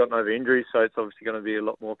 Blokes have gotten over injuries, so it's obviously going to be a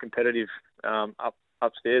lot more competitive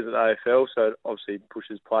upstairs at the AFL, so it obviously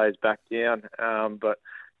pushes players back down. But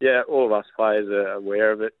all of us players are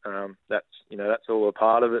aware of it. That's all a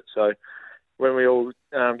part of it. So when we all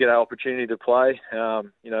get our opportunity to play,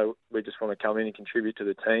 we just want to come in and contribute to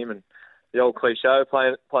the team. And the old cliche,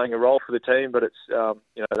 playing a role for the team, but it's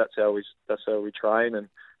that's how we train. And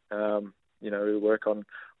we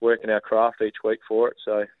working our craft each week for it.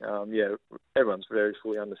 So, everyone's very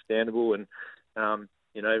fully understandable. And,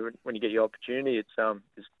 when you get your opportunity, it's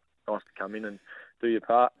nice to come in and do your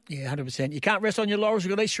part. Yeah, 100%. You can't rest on your laurels.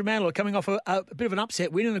 You've got East Fremantle coming off a bit of an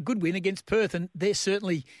upset win and a good win against Perth, and they're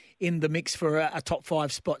certainly in the mix for a top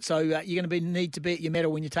 5 spot. So you're going to need to be at your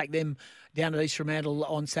mettle when you take them down at East Fremantle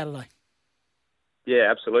on Saturday.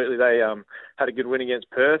 Yeah, absolutely. They had a good win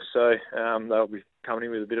against Perth, so they'll be coming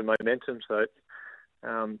in with a bit of momentum. So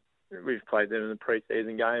we've played them in the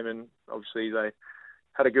pre-season game, and obviously they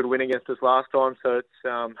had a good win against us last time. So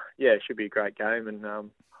it's it should be a great game,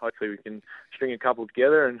 and hopefully we can string a couple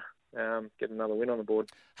together and get another win on the board.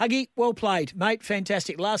 Huggy, well played, mate.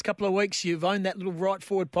 Fantastic. Last couple of weeks, you've owned that little right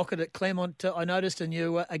forward pocket at Claremont, I noticed, and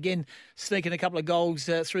you again sneaking a couple of goals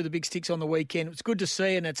through the big sticks on the weekend. It's good to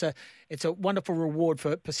see, and it's a wonderful reward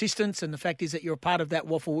for persistence. And the fact is that you're a part of that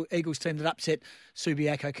Waffle Eagles team that upset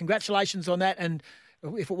Subiaco. Congratulations on that. And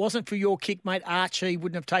if it wasn't for your kick, mate, Archie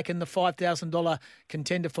wouldn't have taken the $5,000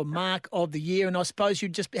 contender for Mark of the Year. And I suppose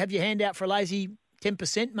you'd just have your hand out for a lazy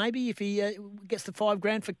 10% maybe if he gets the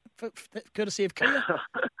 $5,000 for courtesy of Kia.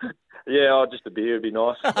 Yeah, just a beer would be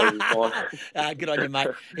nice. Good on you, mate.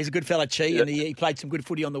 He's a good fella, Chi, and he played some good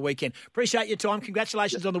footy on the weekend. Appreciate your time.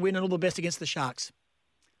 Congratulations on the win and all the best against the Sharks.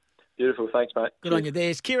 Beautiful. Thanks, mate. Good on you.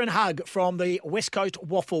 There's Kieran Hugg from the West Coast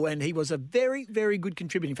Waffle, and he was a very, very good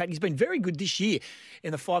contributor. In fact, he's been very good this year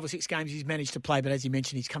in the 5 or 6 games he's managed to play. But as you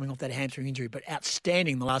mentioned, he's coming off that hamstring injury, but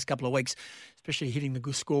outstanding the last couple of weeks, especially hitting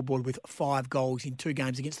the scoreboard with 5 goals in 2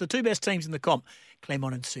 games against the 2 best teams in the comp,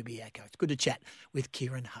 Claremont and Subiaco. It's good to chat with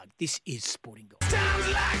Kieran Hugg. This is Sporting Golf.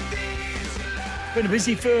 Been a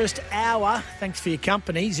busy first hour. Thanks for your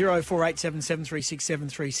company. 0487 736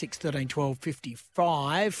 736 13 12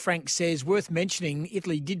 55. Frank says, worth mentioning,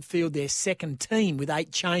 Italy did field their second team with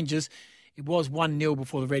 8 changes. It was 1-0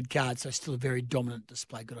 before the red card, so still a very dominant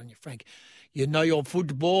display. Good on you, Frank. You know your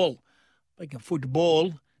football. Speaking of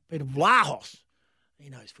football, Peter Vlahos, he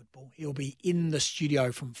knows football. He'll be in the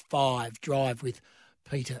studio from 5, Drive with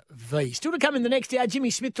Peter V. Still to come in the next hour, Jimmy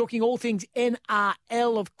Smith talking all things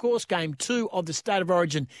NRL. Of course, Game 2 of the State of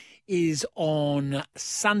Origin is on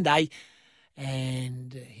Sunday,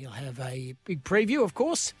 and he'll have a big preview, of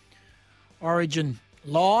course. Origin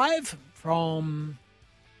live from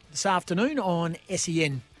this afternoon on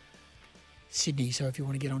SEN Sydney. So if you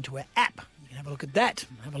want to get onto our app, you can have a look at that,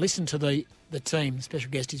 have a listen to the team. The special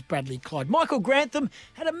guest is Bradley Clyde. Michael Grantham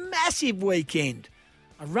had a massive weekend.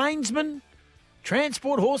 A reinsman,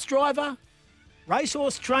 transport horse driver,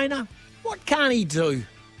 racehorse trainer. What can't he do?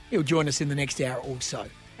 He'll join us in the next hour also.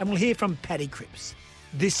 And we'll hear from Paddy Cripps.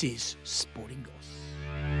 This is Sporting Goss.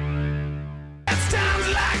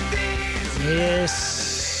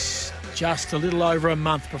 Yes, just a little over a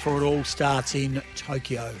month before it all starts in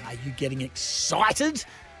Tokyo. Are you getting excited?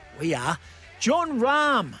 We are. Jon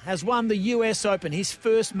Rahm has won the US Open, his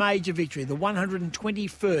first major victory, the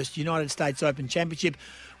 121st United States Open Championship,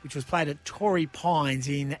 which was played at Torrey Pines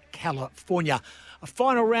in California. A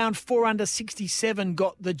final round, 4 under 67,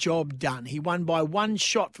 got the job done. He won by 1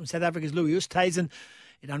 shot from South Africa's Louis Oosthuizen.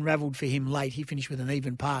 It unravelled for him late. He finished with an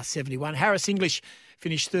even par 71. Harris English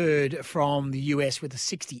finished 3rd from the US with a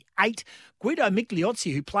 68. Guido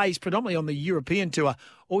Migliozzi, who plays predominantly on the European Tour,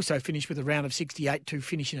 also finished with a round of 68 to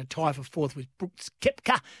finish in a tie for 4th with Brooks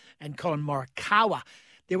Koepka and Colin Morikawa.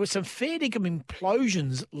 There were some fair dinkum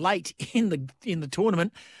implosions late in the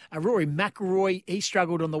tournament. Rory McIlroy, he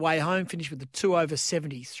struggled on the way home, finished with a 2 over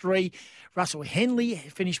 73. Russell Henley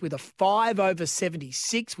finished with a 5 over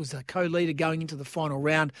 76, was the co-leader going into the final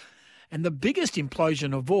round. And the biggest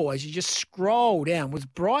implosion of all, as you just scroll down, was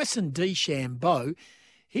Bryson DeChambeau.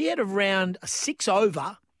 He had a 6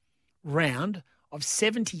 over round of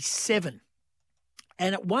 77.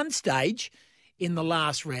 And at one stage in the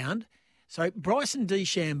last round, so Bryson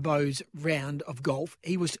DeChambeau's round of golf,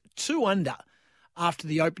 he was 2 under after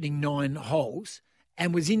the opening 9 holes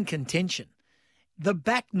and was in contention. The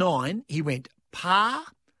back 9, he went par,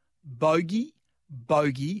 bogey,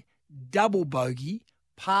 bogey, double bogey,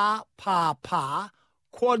 par, par, par,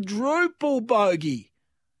 quadruple bogey.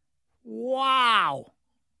 Wow.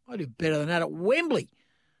 I do better than that at Wembley.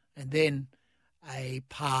 And then a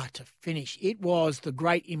par to finish. It was the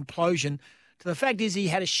great implosion. So the fact is he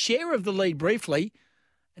had a share of the lead briefly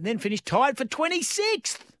and then finished tied for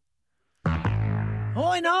 26th.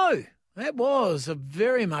 I know. That was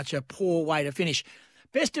very much a poor way to finish.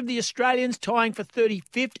 Best of the Australians tying for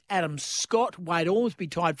 35th. Adam Scott. Wade Ormsby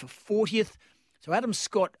tied for 40th. So Adam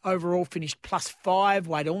Scott overall finished +5.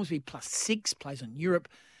 Wade Ormsby +6. Plays on Europe.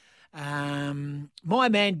 My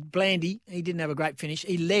man Blandy, he didn't have a great finish.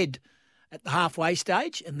 He led at the halfway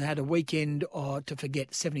stage, and they had a weekend to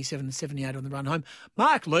forget, 77-78 on the run home.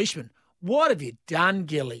 Mark Leishman, what have you done,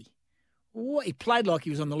 Gilly? What, he played like he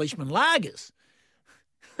was on the Leishman Lagers.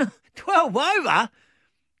 12 over?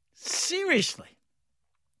 Seriously.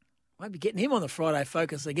 Won't be getting him on the Friday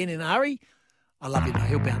Focus again in a hurry. I love him, though.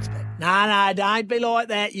 He'll bounce back. No, don't be like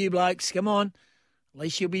that, you blokes. Come on. At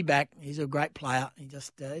least he'll be back. He's a great player. He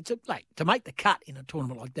just to make the cut in a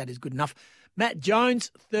tournament like that is good enough. Matt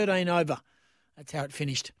Jones, 13 over. That's how it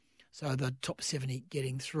finished. So the top 70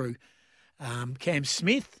 getting through. Cam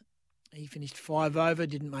Smith, he finished 5 over,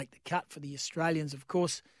 didn't make the cut for the Australians, of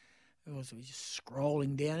course. Also, he's just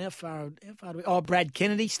scrolling down. How far do we... Oh, Brad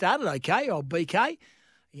Kennedy started okay, old BK.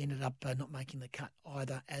 He ended up not making the cut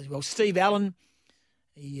either as well. Steve Allen,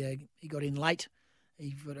 he got in late.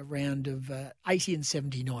 He got a round of 80 and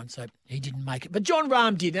 79, so he didn't make it. But John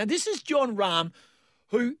Rahm did. Now, this is John Rahm,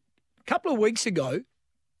 who a couple of weeks ago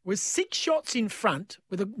was 6 shots in front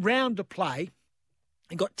with a round to play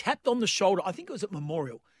and got tapped on the shoulder. I think it was at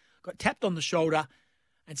Memorial. Got tapped on the shoulder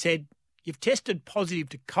and said, "You've tested positive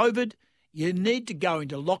to COVID. You need to go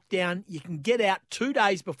into lockdown. You can get out 2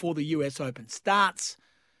 days before the US Open starts."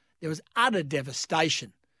 There was utter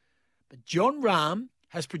devastation. But John Rahm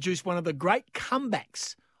has produced one of the great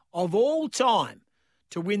comebacks of all time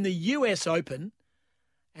to win the US Open.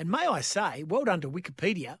 And may I say, well done to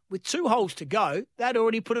Wikipedia. With 2 holes to go, they'd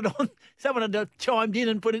already put it on. Someone had chimed in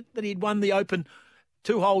and put it that he'd won the Open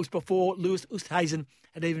 2 holes before Louis Oosthuizen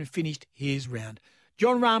had even finished his round.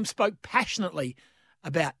 John Rahm spoke passionately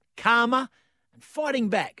about karma and fighting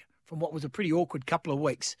back from what was a pretty awkward couple of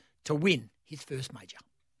weeks to win his first major.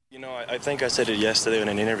 You know, I think I said it yesterday in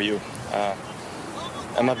an interview.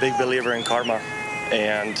 I'm a big believer in karma,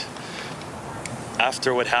 and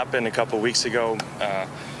after what happened a couple of weeks ago,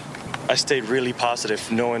 I stayed really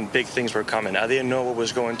positive, knowing big things were coming. I didn't know what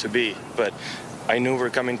was going to be, but I knew we're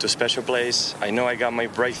coming to a special place. I know I got my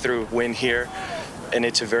breakthrough win here, and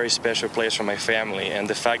it's a very special place for my family. And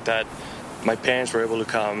the fact that my parents were able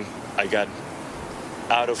to come, I got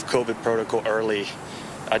out of COVID protocol early.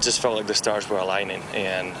 I just felt like the stars were aligning,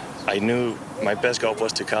 and I knew my best golf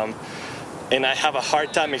was to come. And I have a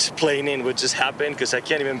hard time explaining what just happened because I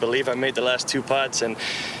can't even believe I made the last 2 putts, and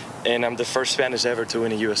I'm the first Spanish ever to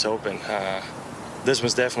win a U.S. Open. This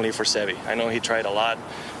was definitely for Seve. I know he tried a lot,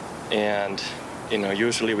 and you know,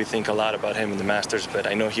 usually we think a lot about him in the Masters, but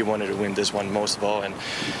I know he wanted to win this one most of all, and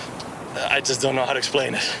I just don't know how to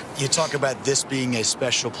explain it. You talk about this being a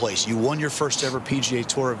special place. You won your first ever PGA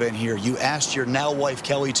Tour event here. You asked your now wife,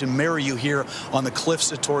 Kelly, to marry you here on the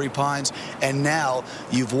cliffs at Torrey Pines, and now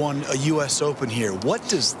you've won a U.S. Open here. What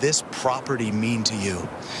does this property mean to you?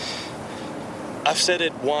 I've said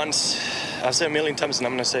it once, I've said it a million times, and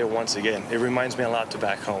I'm going to say it once again. It reminds me a lot to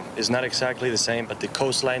back home. It's not exactly the same, but the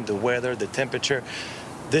coastline, the weather, the temperature.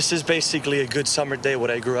 This is basically a good summer day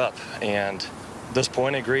where I grew up, and those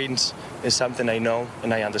pointed greens is something I know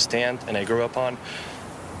and I understand and I grew up on.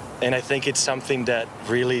 And I think it's something that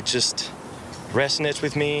really just resonates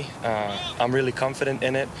with me. I'm really confident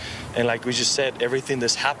in it. And like we just said, everything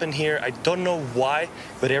that's happened here, I don't know why,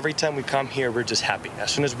 but every time we come here, we're just happy.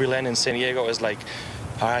 As soon as we land in San Diego, it's like,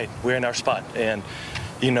 all right, we're in our spot. And,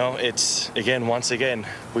 you know, it's, again, once again,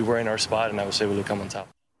 we were in our spot and I was able to come on top.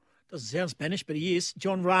 Doesn't sound Spanish, but he is.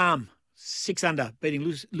 John Rahm, 6 under, beating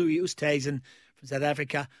Louis Oosthuizen from South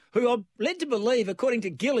Africa, who I'm led to believe, according to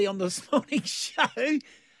Gilly on this morning's show,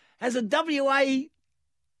 has a WA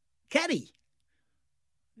caddy.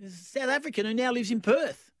 There's a South African who now lives in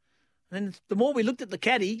Perth. And the more we looked at the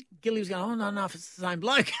caddy, Gilly was going, oh, no, if it's the same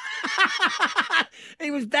bloke. He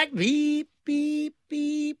was back, beep, beep,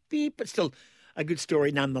 beep, beep. But still a good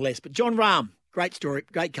story nonetheless. But John Rahm, great story,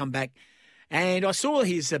 great comeback. And I saw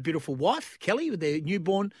his beautiful wife, Kelly, with their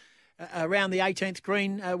newborn around the 18th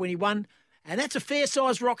green when he won. And that's a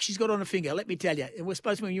fair-sized rock she's got on her finger, let me tell you. And we're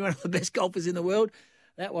supposed to be one of the best golfers in the world.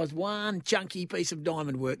 That was one chunky piece of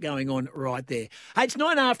diamond work going on right there. Hey, it's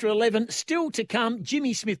 9 after 11. Still to come,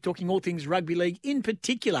 Jimmy Smith talking all things rugby league. In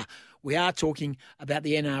particular, we are talking about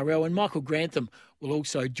the NRL, and Michael Grantham will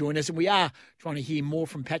also join us. And we are trying to hear more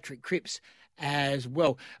from Patrick Cripps as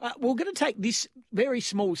well. We're going to take this very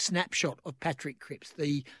small snapshot of Patrick Cripps,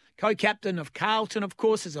 the co-captain of Carlton, of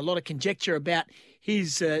course. There's a lot of conjecture about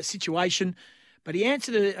his situation, but he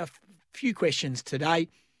answered a few questions today.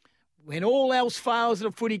 When all else fails at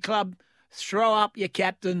a footy club, throw up your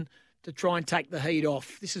captain to try and take the heat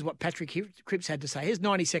off. This is what Patrick Cripps had to say. Here's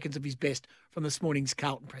 90 seconds of his best from this morning's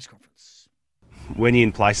Carlton press conference. When you're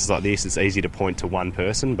in places like this, it's easy to point to one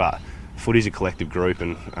person, but footy's a collective group,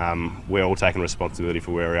 and we're all taking responsibility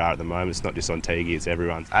for where we are at the moment. It's not just on Teague, it's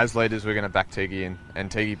everyone. As leaders, we're going to back Teague in, and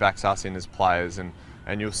Teague backs us in as players, and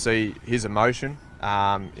you'll see his emotion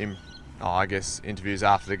in, I guess, interviews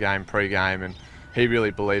after the game, pre-game, and he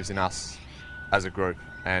really believes in us as a group,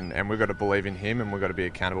 and we've got to believe in him, and we've got to be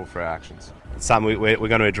accountable for our actions. It's something we're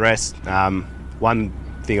going to address. One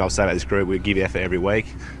thing I'll say about this group, we give effort every week.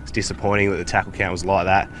 It's disappointing that the tackle count was like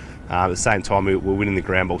that. At the same time, we're winning the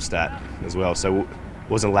ground ball stat as well, so it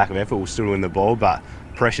wasn't a lack of effort, we'll still win the ball, but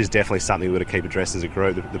pressure is definitely something we've got to keep addressing as a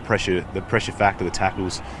group. The pressure factor, the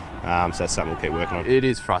tackles, so that's something we'll keep working on. It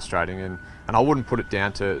is frustrating, and I wouldn't put it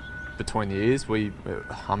down to between the years.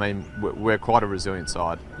 We're quite a resilient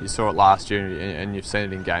side. You saw it last year, and you've seen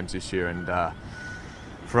it in games this year, and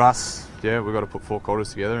for us, we've got to put 4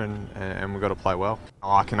 quarters together and we've got to play well.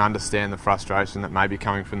 I can understand the frustration that may be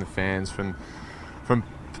coming from the fans, from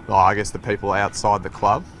I guess the people outside the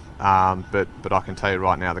club, but I can tell you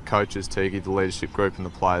right now, the coaches, Teague, the leadership group and the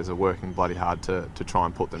players are working bloody hard to try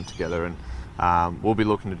and put them together, and we'll be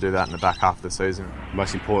looking to do that in the back half of the season. The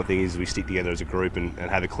most important thing is we stick together as a group and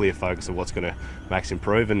have a clear focus of what's going to make us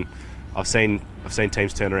improve, and I've seen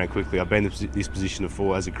teams turn around quickly. I've been in this position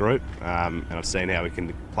before as a group, and I've seen how we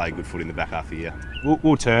can play good footy in the back half of the year.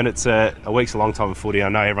 We'll turn. It's a week's a long time in footy. I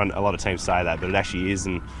know a lot of teams say that, but it actually is,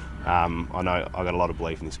 and I know I've got a lot of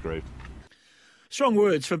belief in this group. Strong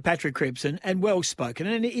words from Patrick Cripps, and well spoken,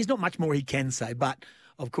 and there's not much more he can say. But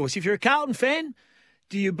of course, if you're a Carlton fan,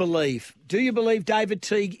 do you believe David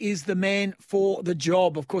Teague is the man for the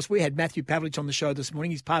job? Of course, we had Matthew Pavlich on the show this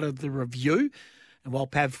morning. He's part of the review. And while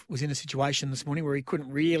Pav was in a situation this morning where he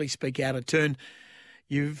couldn't really speak out of turn,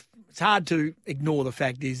 it's hard to ignore the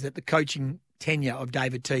fact is that the coaching tenure of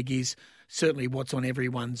David Teague is certainly what's on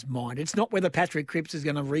everyone's mind. It's not whether Patrick Cripps is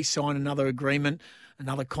going to re-sign another agreement,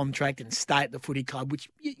 another contract and stay at the footy club, which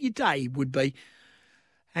you'd say he would be.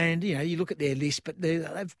 And, you look at their list, but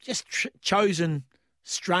they've just chosen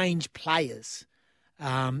strange players.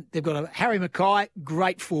 They've got a Harry Mackay,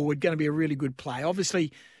 great forward, going to be a really good player.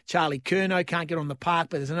 Obviously, Charlie Curnow can't get on the park,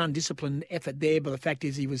 but there's an undisciplined effort there. But the fact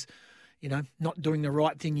is he was, not doing the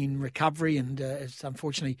right thing in recovery and has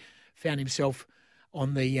unfortunately found himself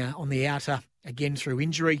on the outer again through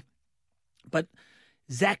injury. But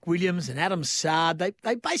Zach Williams and Adam Saad,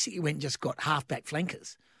 they basically went and just got halfback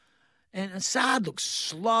flankers. And Saad looks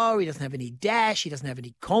slow. He doesn't have any dash. He doesn't have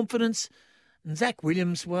any confidence. And Zach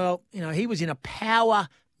Williams, well, he was in a power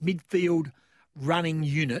midfield running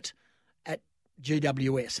unit at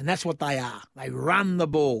GWS, and that's what they are. They run the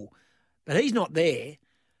ball. But he's not there.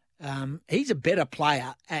 He's a better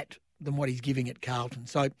player than what he's giving at Carlton.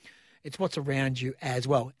 So it's what's around you as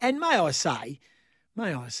well. And may I say,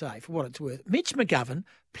 for what it's worth, Mitch McGovern,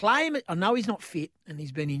 play him. I know he's not fit and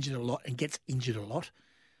he's been injured a lot and gets injured a lot.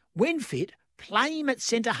 When fit, play him at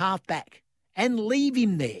centre half back and leave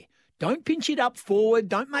him there. Don't pinch it up forward.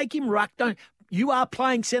 Don't make him ruck. You are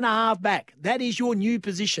playing centre half back. That is your new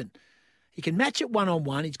position. He can match it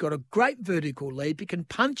one-on-one. He's got a great vertical leap. He can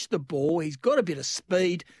punch the ball. He's got a bit of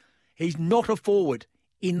speed. He's not a forward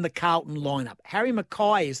in the Carlton lineup. Harry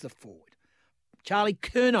Mackay is the forward. Charlie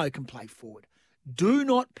Curnow can play forward. Do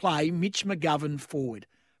not play Mitch McGovern forward.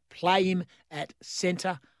 Play him at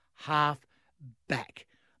centre half back.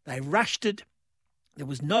 They rushed it. There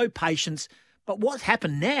was no patience. But what's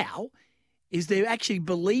happened now is they're actually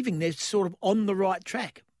believing they're sort of on the right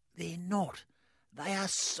track. They're not. They are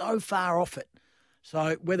so far off it.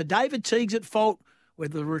 So whether David Teague's at fault,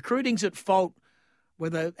 whether the recruiting's at fault,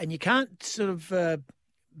 and you can't sort of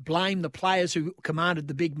blame the players who commanded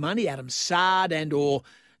the big money, Adam Saad and or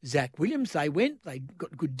Zach Williams. They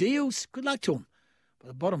got good deals. Good luck to them. But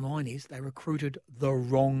the bottom line is they recruited the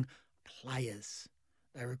wrong players.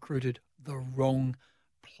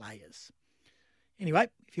 Anyway,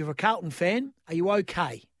 if you're a Carlton fan, are you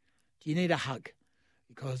okay? Do you need a hug?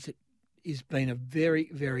 Because it has been a very,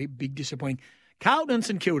 very big disappointing. Carlton and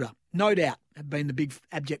St Kilda, no doubt, have been the big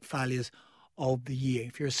abject failures of the year.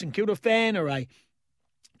 If you're a St Kilda fan or a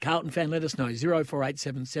Carlton fan, let us know,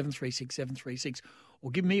 0487 736 736,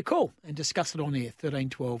 or give me a call and discuss it on air,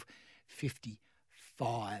 13 12 55.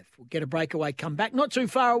 We'll get a breakaway, come back. Not too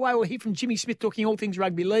far away, we'll hear from Jimmy Smith talking all things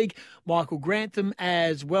rugby league, Michael Grantham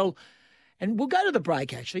as well. And we'll go to the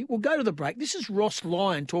break, actually. This is Ross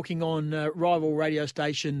Lyon talking on rival radio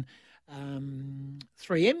station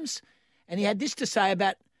 3M's, and he had this to say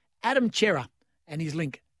about Adam Cerra and his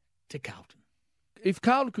link to Carlton. If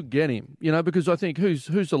Carlton could get him, because I think who's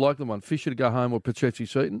the likely one, Fisher to go home or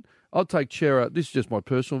Petrucci-Seton? I'll take Cerra. This is just my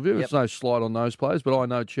personal view. Yep. It's no slight on those players, but I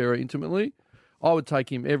know Cerra intimately. I would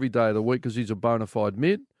take him every day of the week because he's a bona fide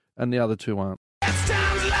mid, and the other two aren't. It's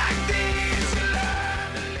times like these.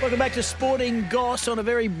 Welcome back to Sporting Goss on a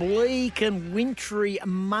very bleak and wintry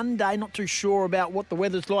Monday. Not too sure about what the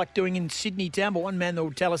weather's like doing in Sydney town, but one man that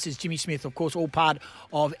will tell us is Jimmy Smith, of course, all part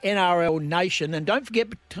of NRL Nation. And don't forget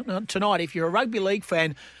tonight, if you're a rugby league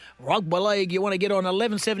fan, Rugby League, you want to get on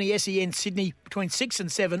 1170 SEN Sydney between 6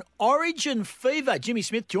 and 7. Origin Fever. Jimmy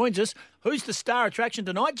Smith joins us. Who's the star attraction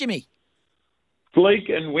tonight, Jimmy? Bleak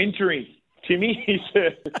and wintry, Timmy.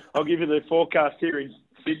 I'll give you the forecast here in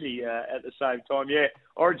Sydney at the same time. Yeah,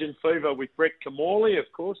 Origin Fever with Brett Kamali, of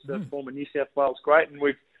course, the former New South Wales great, and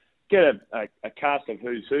we've got a cast of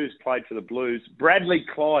who's played for the Blues. Bradley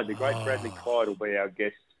Clyde, the great Bradley Clyde, will be our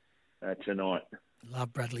guest tonight.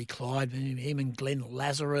 Love Bradley Clyde, him and Glenn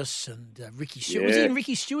Lazarus and Ricky Stewart. Was he in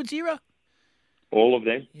Ricky Stewart's era? All of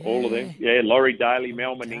them. Yeah, Laurie Daly,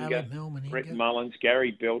 Mel Meninga, Brett Mullins,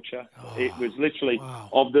 Gary Belcher. It was literally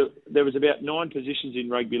there was about 9 positions in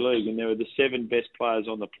rugby league, and there were the 7 best players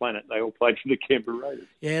on the planet. They all played for the Canberra Raiders.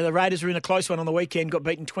 Yeah, the Raiders were in a close one on the weekend, got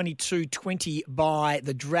beaten 22-20 by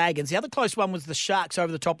the Dragons. The other close one was the Sharks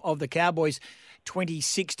over the top of the Cowboys,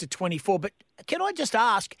 26-24. But can I just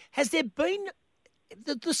ask, has there been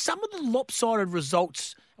some of the lopsided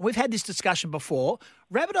results? We've had this discussion before.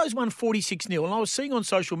 Rabbitohs won 46-0, and I was seeing on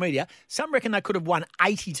social media, some reckon they could have won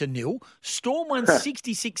 80-0. Storm won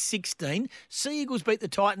 66-16. Sea Eagles beat the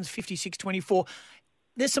Titans 56-24.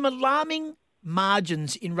 There's some alarming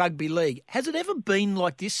margins in rugby league. Has it ever been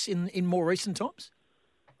like this in more recent times?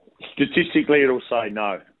 Statistically, it'll say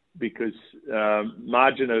no, because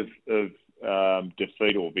margin of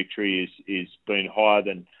defeat or victory is been higher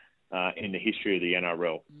than in the history of the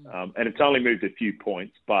NRL. And it's only moved a few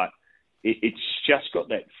points, but it's just got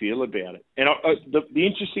that feel about it. And the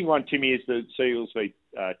interesting one, Timmy, is the Seagulls v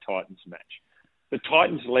Titans match. The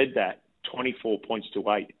Titans led that 24 points to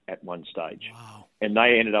 8 at one stage. Wow. And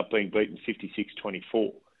they ended up being beaten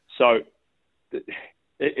 56-24. So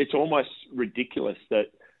it's almost ridiculous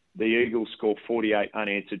that the Eagles score 48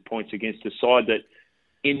 unanswered points against a side that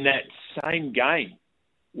in that same game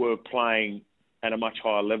were playing at a much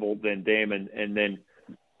higher level than them, and then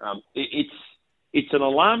it's an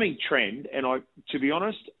alarming trend. And to be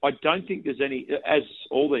honest, I don't think there's any, as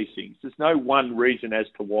all these things, there's no one reason as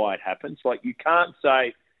to why it happens. Like, you can't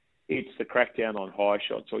say it's the crackdown on high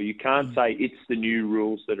shots, or you can't say it's the new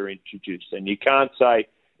rules that are introduced, and you can't say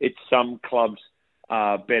it's some clubs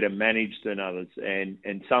are better managed than others, and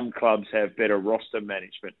some clubs have better roster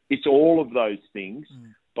management. It's all of those things,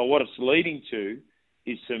 but what it's leading to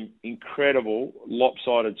is some incredible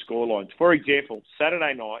lopsided scorelines. For example,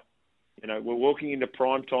 Saturday night, we're walking into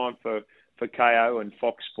prime time for KO and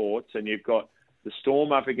Fox Sports, and you've got the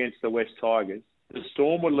Storm up against the West Tigers. The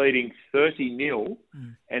Storm were leading 30-0,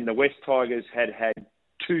 and the West Tigers had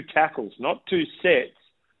 2 tackles, not 2 sets,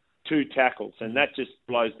 2 tackles, and that just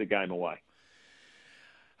blows the game away.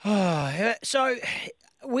 So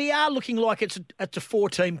we are looking like it's a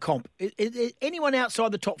 4-team comp. Anyone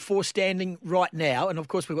outside the top 4 standing right now, and of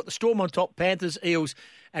course we've got the Storm on top, Panthers, Eels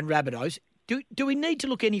and Rabbitohs. Do we need to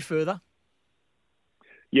look any further?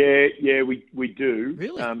 Yeah, we do.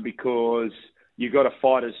 Really? Because you've got a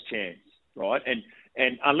fighter's chance, right?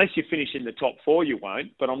 And unless you finish in the top 4, you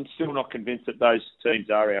won't, but I'm still not convinced that those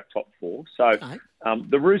teams are our top 4. So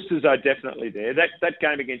the Roosters are definitely there. That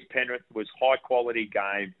game against Penrith was a high-quality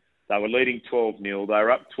game. They were leading 12-0. They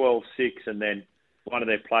were up 12-6, and then one of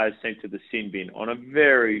their players sent to the sin bin on a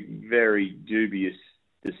very, very dubious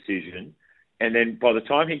decision. And then by the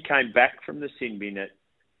time he came back from the sin bin,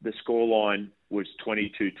 the scoreline was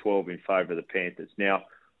 22-12 in favour of the Panthers. Now,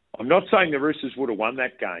 I'm not saying the Roosters would have won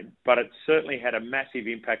that game, but it certainly had a massive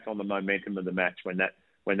impact on the momentum of the match when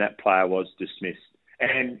that player was dismissed.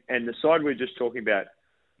 And the side we're just talking about,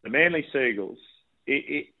 the Manly Seagulls,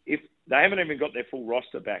 if they haven't even got their full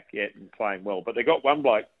roster back yet and playing well, but they got one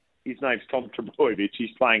bloke. His name's Tom Trbojevic. He's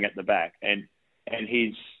playing at the back, and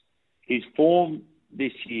his form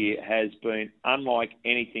this year has been unlike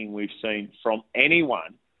anything we've seen from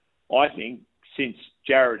anyone, I think, since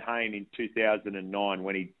Jared Hayne in 2009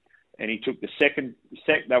 when he took the second.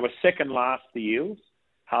 They were second last, the Eels,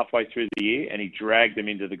 halfway through the year, and he dragged them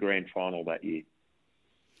into the grand final that year.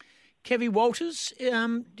 Kevy Walters,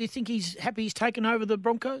 do you think he's happy he's taken over the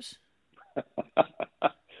Broncos?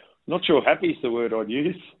 Not sure happy is the word I'd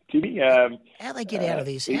use, Timmy. How they get out of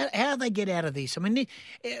this? How they get out of this? I mean,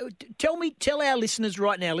 tell our listeners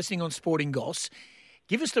right now listening on Sporting Goss,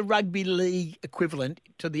 give us the rugby league equivalent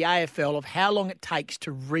to the AFL of how long it takes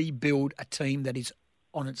to rebuild a team that is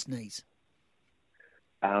on its knees.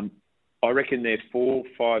 I reckon they're 4,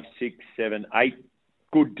 5, 6, 7, 8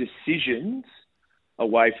 good decisions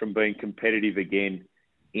away from being competitive again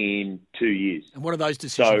in 2 years. And what are those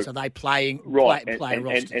decisions? Are they playing right? Player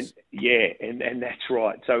rosters? And that's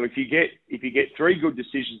right. So if you get 3 good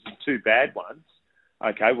decisions and 2 bad ones,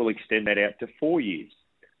 okay, we'll extend that out to 4 years,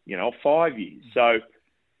 5 years. So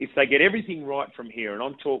if they get everything right from here, and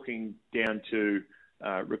I'm talking down to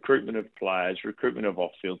recruitment of players, recruitment of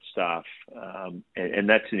off-field staff, and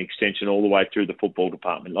that's an extension all the way through the football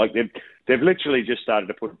department. Like they've literally just started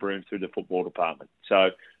to put a broom through the football department. So,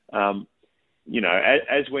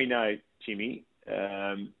 as we know, Timmy,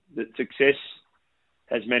 that success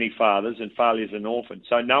has many fathers and failure's an orphan.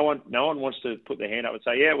 So no one wants to put their hand up and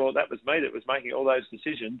say, yeah, well, that was me that was making all those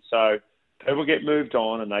decisions. So people get moved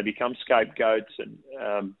on and they become scapegoats.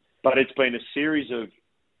 But it's been a series of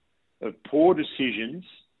poor decisions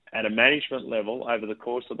at a management level over the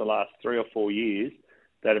course of the last 3 or 4 years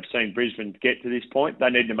that have seen Brisbane get to this point. They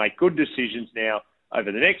need to make good decisions now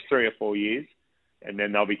over the next 3 or 4 years, and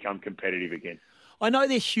then they'll become competitive again. I know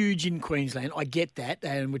they're huge in Queensland. I get that.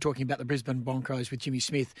 And we're talking about the Brisbane Broncos with Jimmy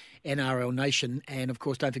Smith, NRL Nation. And, of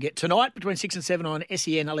course, don't forget, tonight between 6 and 7 on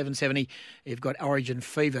SEN 1170, you've got Origin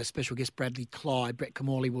Fever. Special guest Bradley Clyde. Brett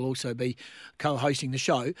Camorley will also be co-hosting the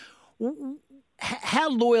show. How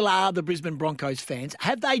loyal are the Brisbane Broncos fans?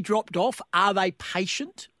 Have they dropped off? Are they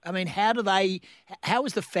patient? I mean, how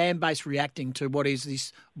is the fan base reacting to what is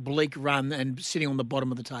this bleak run and sitting on the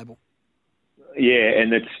bottom of the table? Yeah,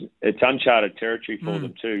 and it's uncharted territory for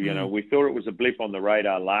them too. We thought it was a blip on the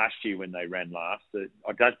radar last year when they ran last.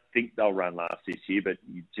 I don't think they'll run last this year, but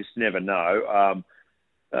you just never know.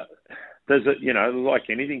 There's like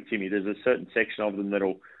anything, Timmy, there's a certain section of them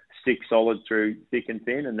that'll stick solid through thick and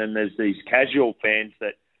thin, and then there's these casual fans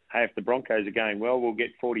that, hey, if the Broncos are going well, we'll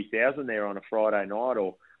get 40,000 there on a Friday night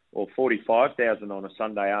or 45,000 on a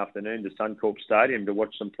Sunday afternoon to Suncorp Stadium to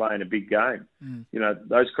watch them play in a big game.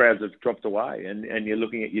 Those crowds have dropped away, and you're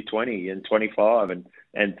looking at your 20 and 25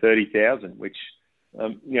 and 30,000, which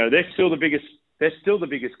they're still the biggest. They're still the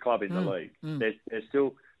biggest club in the league. They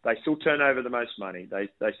still turn over the most money.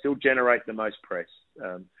 They still generate the most press.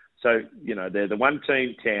 So they're the one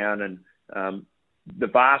team town, and the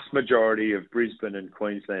vast majority of Brisbane and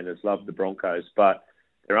Queenslanders love the Broncos, but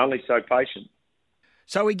they're only so patient.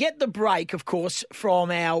 So we get the break, of course,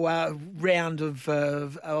 from our round of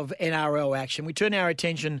NRL action. We turn our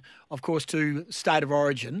attention, of course, to State of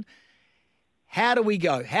Origin. How do we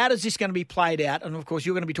go? How is this going to be played out? And, of course,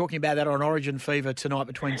 you're going to be talking about that on Origin Fever tonight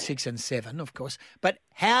between 6 and 7, of course. But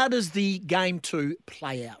how does the Game 2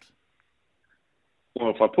 play out? Well,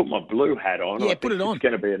 if I put my blue hat on, put it on. It's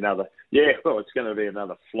going to be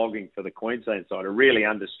another flogging for the Queensland side, a really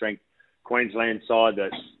understrength Queensland side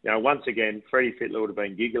that, once again, Freddie Fittler would have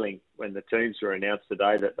been giggling when the teams were announced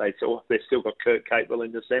today that they've still got Kurt Capewell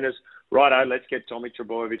in the centres. Righto, let's get Tommy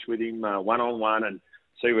Trbojevic with him one-on-one and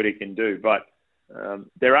see what he can do. But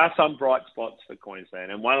there are some bright spots for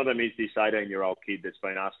Queensland, and one of them is this 18-year-old kid that's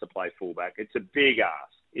been asked to play fullback. It's a big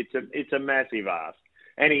ask. It's a massive ask.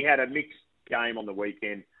 And he had a mixed game on the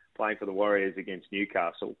weekend playing for the Warriors against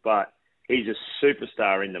Newcastle, but he's a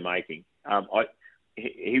superstar in the making.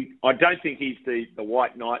 I don't think he's the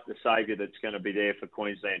white knight, the saviour that's going to be there for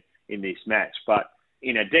Queensland in this match. But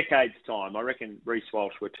in a decade's time, I reckon Reece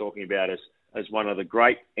Walsh we're talking about as one of the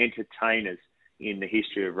great entertainers in the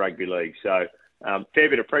history of rugby league. So fair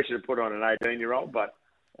bit of pressure to put on an 18-year-old, but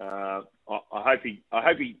I hope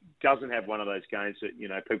he doesn't have one of those games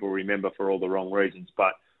that people remember for all the wrong reasons.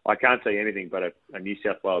 But I can't see anything but a New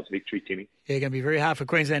South Wales victory, Timmy. Yeah, going to be very hard for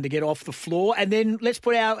Queensland to get off the floor. And then let's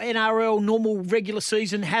put our NRL normal regular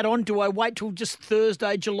season hat on. Do I wait till just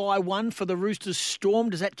Thursday, July 1 for the Roosters Storm?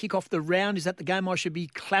 Does that kick off the round? Is that the game I should be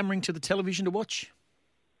clamouring to the television to watch?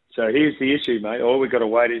 So here's the issue, mate. All we've got to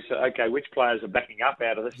wait is, okay, which players are backing up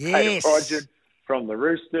out of the State of Origin from the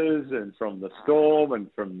Roosters and from the Storm and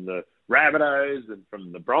from the Rabbitohs and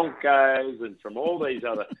from the Broncos and from all these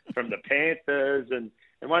other, from the Panthers and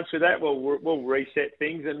once with that, we'll reset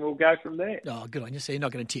things and we'll go from there. Oh, good on you. So you're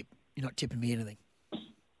not going to tip. You're not tipping me anything.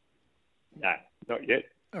 No, not yet.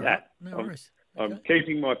 All right. No worries. I'm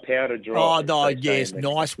keeping my powder dry. Oh, no, yes.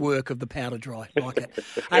 Nice work of the powder dry. Like it.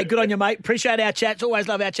 Hey, good on you, mate. Appreciate our chats. Always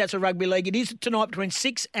love our chats of rugby league. It is tonight between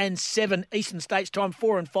 6 and 7 Eastern States time,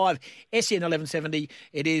 4 and 5 SEN 1170.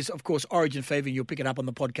 It is, of course, Origin Fever. You'll pick it up on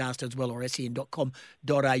the podcast as well or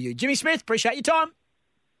sen.com.au. Jimmy Smith, appreciate your time.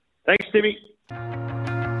 Thanks, Timmy.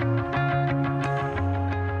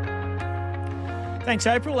 Thanks,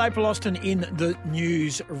 April. April Austin in the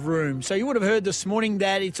newsroom. So you would have heard this morning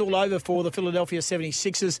that it's all over for the Philadelphia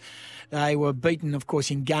 76ers. They were beaten, of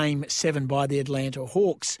course, in Game 7 by the Atlanta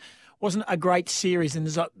Hawks. Wasn't a great series, and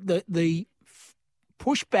there's the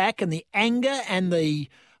pushback and the anger and the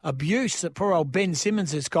abuse that poor old Ben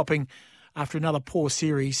Simmons is copping after another poor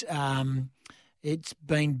series. It's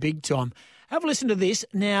been big time. Have a listen to this.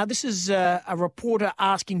 Now, this is a reporter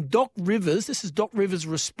asking Doc Rivers. This is Doc Rivers'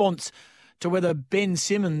 response to whether Ben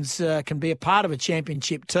Simmons can be a part of a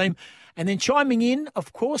championship team. And then chiming in,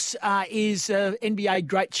 of course, is NBA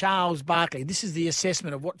great Charles Barkley. This is the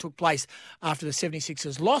assessment of what took place after the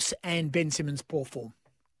 76ers loss and Ben Simmons' poor form.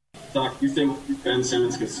 Doc, do you think Ben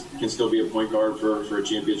Simmons can still be a point guard for a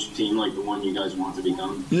championship team like the one you guys want to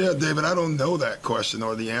become? Yeah, David, I don't know that question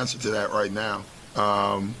or the answer to that right now.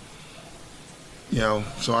 So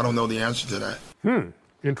I don't know the answer to that.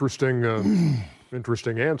 Interesting,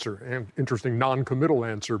 interesting answer, and interesting non-committal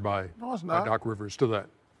answer by not. Doc Rivers to that.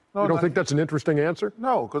 No, you don't think that's an interesting answer?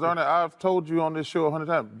 No, because I've told you on this show 100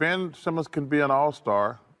 times, Ben Simmons can be an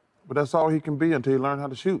all-star, but that's all he can be until he learns how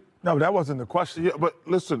to shoot. No, that wasn't the question. Yeah, but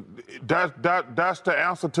listen, that's the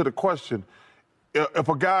answer to the question. If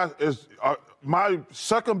a guy is my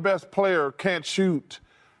second best player can't shoot,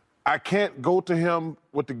 I can't go to him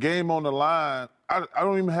with the game on the line. I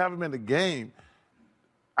don't even have him in the game.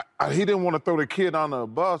 He didn't want to throw the kid on the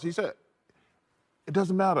bus. He said, it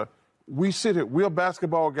doesn't matter. We sit here. We're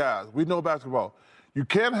basketball guys. We know basketball. You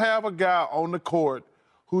can't have a guy on the court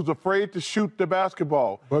who's afraid to shoot the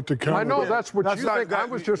basketball. But to come, I know that's what you think.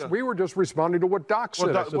 We were just responding to what Doc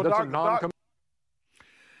said. That's a non-committal.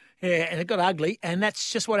 Yeah, and it got ugly, and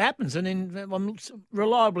that's just what happens. And then I'm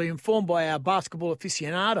reliably informed by our basketball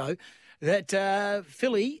aficionado that the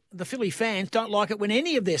Philly fans don't like it when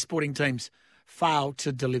any of their sporting teams fail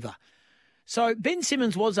to deliver. So Ben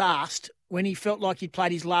Simmons was asked when he felt like he'd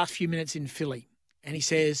played his last few minutes in Philly, and he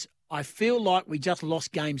says, I feel like we just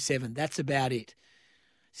lost Game 7. That's about it.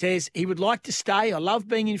 Says he would like to stay. I love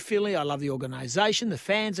being in Philly. I love the organisation. The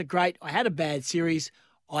fans are great. I had a bad series.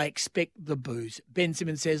 I expect the boos. Ben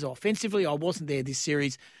Simmons says, offensively, I wasn't there this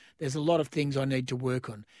series. There's a lot of things I need to work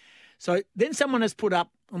on. So then someone has put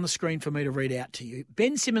up on the screen for me to read out to you.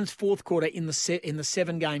 Ben Simmons' fourth quarter in the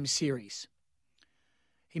 7-game series.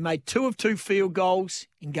 He made 2 of 2 field goals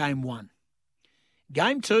in Game 1.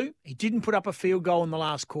 Game 2, he didn't put up a field goal in the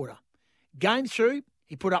last quarter. Game 3,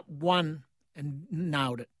 he put up 1 and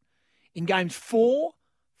nailed it. In Games 4,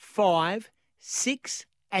 5, 6,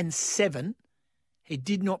 and 7, he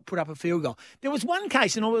did not put up a field goal. There was one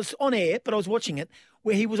case, and I was on air, but I was watching it,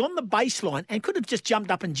 where he was on the baseline and could have just jumped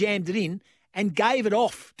up and jammed it in and gave it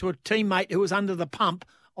off to a teammate who was under the pump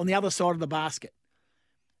on the other side of the basket.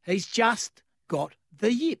 He's just got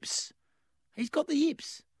the yips. He's got the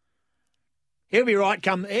yips. He'll be right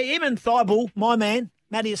come. Him and Thibault, my man,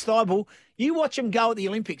 Matthias Thibault, you watch him go at the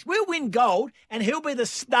Olympics. We'll win gold and he'll be the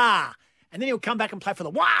star. And then he'll come back and play for the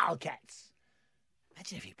Wildcats.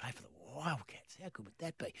 Imagine if he played for the Wildcats. How good would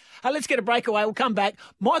that be? Let's get a breakaway. We'll come back.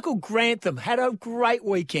 Michael Grantham had a great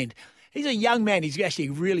weekend. He's a young man. He's actually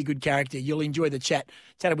a really good character. You'll enjoy the chat.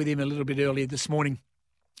 Chatted with him a little bit earlier this morning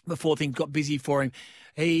before things got busy for him.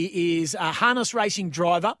 He is a harness racing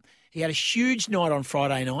driver. He had a huge night on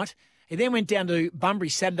Friday night. He then went down to Bunbury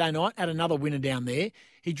Saturday night, had another winner down there.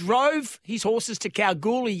 He drove his horses to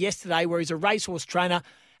Kalgoorlie yesterday, where he's a racehorse trainer,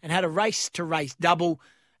 and had a race-to-race double,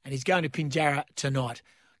 and he's going to Pinjarra tonight.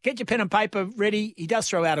 Get your pen and paper ready. He does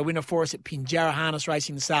throw out a winner for us at Pinjarra Harness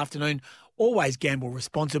Racing this afternoon. Always gamble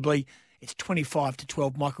responsibly. It's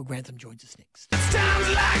 25-12. Michael Grantham joins us next.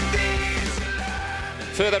 Times like this.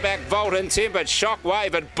 Further back, Volton Tim, but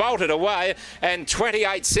Shockwave had bolted away, and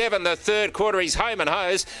 28-7 the third quarter. He's home and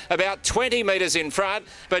hose, about 20 metres in front,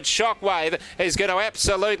 but Shockwave is going to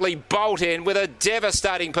absolutely bolt in with a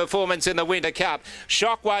devastating performance in the Winter Cup.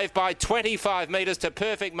 Shockwave by 25 metres to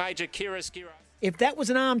perfect Major Kiraskira. If that was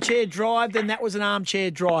an armchair drive, then that was an armchair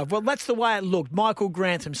drive. Well, that's the way it looked. Michael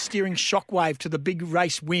Grantham steering Shockwave to the big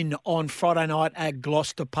race win on Friday night at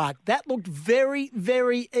Gloucester Park. That looked very,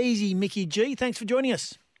 very easy, Mickey G. Thanks for joining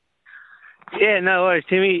us. Yeah, no worries,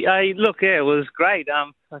 Timmy. It was great. I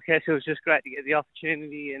guess it was just great to get the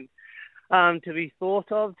opportunity and to be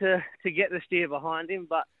thought of to get the steer behind him.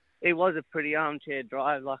 But it was a pretty armchair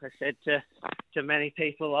drive, like I said to many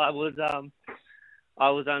people. I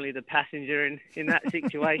was only the passenger in that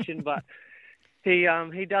situation, but he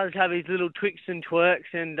does have his little twicks and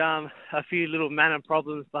twerks and a few little manner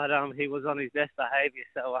problems, but he was on his best behaviour,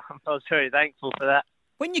 so I was very thankful for that.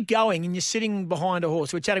 When you're going and you're sitting behind a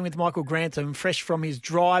horse, we're chatting with Michael Grantham, fresh from his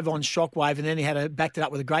drive on Shockwave, and then he had backed it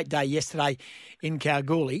up with a great day yesterday in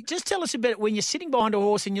Kalgoorlie. Just tell us about when you're sitting behind a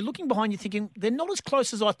horse and you're looking behind, you're thinking, they're not as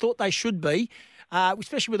close as I thought they should be,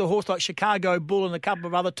 especially with a horse like Chicago Bull and a couple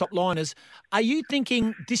of other top liners. Are you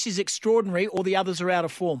thinking this is extraordinary or the others are out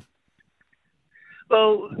of form?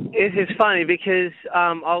 Well, it's funny because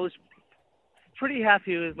I was pretty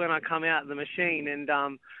happy with when I come out of the machine, and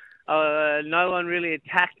no one really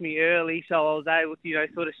attacked me early, so I was able to,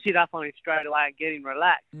 sort of sit up on him straight away and get him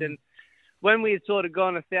relaxed. And when we had sort of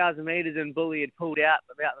gone 1,000 metres and Bully had pulled out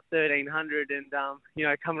about the 1,300 and,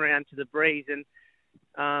 come around to the breeze, and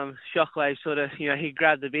Shockwave sort of, he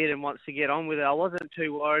grabbed the bit and wants to get on with it. I wasn't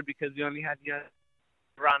too worried because we only had,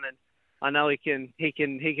 run, and I know he can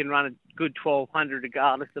run a good 1,200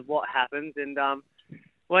 regardless of what happens. And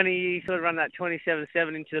when he sort of run that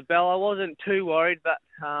 27.7 into the bell, I wasn't too worried. But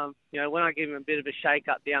when I give him a bit of a shake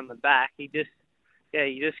up down the back, he just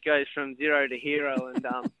goes from zero to hero, and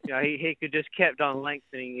he could just kept on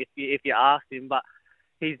lengthening if you asked him. But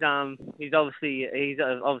he's obviously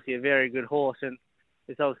a very good horse, and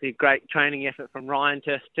it's obviously a great training effort from Ryan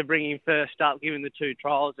to bring him first up, given the 2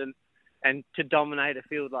 trials, and to dominate a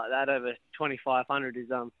field like that over 2,500 is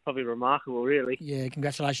probably remarkable, really. Yeah,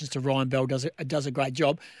 congratulations to Ryan Bell. Does a great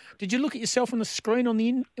job. Did you look at yourself on the screen on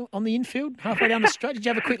the infield halfway down the straight? Did you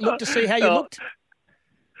have a quick look to see how you looked?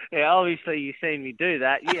 Yeah, obviously you've seen me do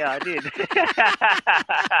that. Yeah, I did.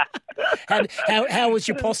 How was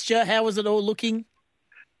your posture? How was it all looking?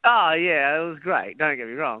 Oh yeah, it was great. Don't get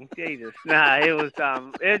me wrong. Jesus, no, it was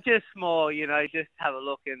just more, just have a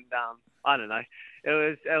look, and I don't know.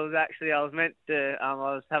 It was actually, I was meant to, I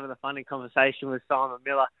was having a funny conversation with Simon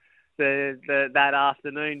Miller that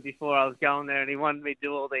afternoon before I was going there, and he wanted me to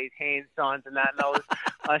do all these hand signs and that, and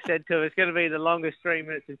I said to him, it's going to be the longest 3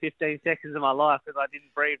 minutes and 15 seconds of my life because I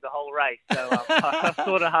didn't breathe the whole race. So I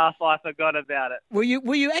sort of I forgot about it. Were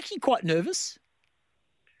you actually quite nervous?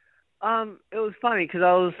 It was funny because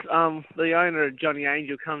I was the owner of Johnny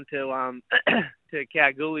Angel come to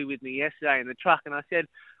Kalgoorlie with me yesterday in the truck, and I said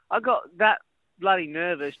I got that bloody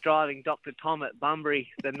nervous driving Dr. Tom at Bunbury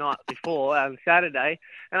the night before on Saturday,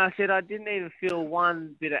 and I said I didn't even feel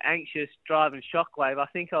one bit of anxious driving Shockwave. I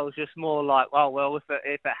think I was just more like, oh well, if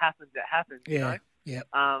it happens, it happens. Yeah. You know? Yeah.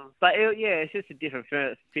 But it's just a different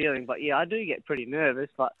feeling. But yeah, I do get pretty nervous,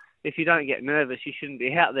 but if you don't get nervous, you shouldn't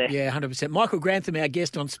be out there. Yeah, 100%. Michael Grantham, our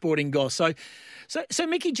guest on Sporting Goss. So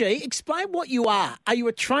Mickey G, explain what you are. Are you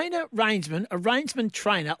a trainer, rangeman, a rangeman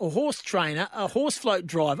trainer, a horse trainer, a horse float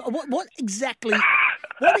driver? What exactly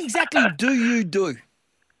do you do?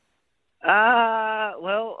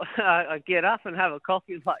 Well, I get up and have a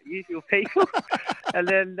coffee like usual people, and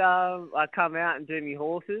then I come out and do my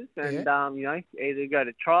horses, and either go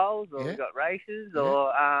to trials or we've got races,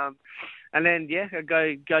 or and then I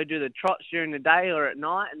go do the trots during the day or at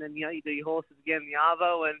night, and then you do your horses again in the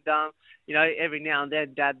arvo, and every now and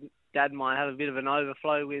then Dad might have a bit of an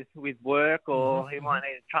overflow with work, or he might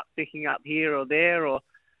need a truck picking up here or there, or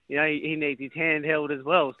he needs his hand held as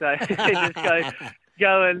well, so just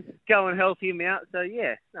go and help him out. So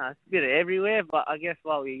it's a bit of everywhere, but I guess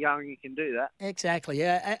while you're young you can do that. Exactly.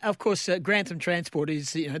 Yeah. Of course, Grantham Transport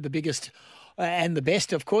is the biggest and the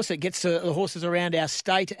best. Of course, it gets the horses around our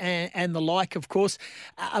state and the like. Of course,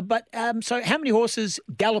 so how many horses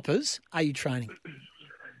gallopers are you training?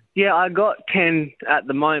 Yeah, I got 10 at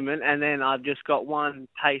the moment, and then I've just got one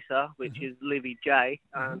pacer, which is Livy J.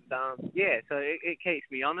 And so it keeps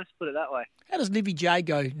me honest, put it that way. How does Livy J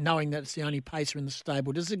go, knowing that it's the only pacer in the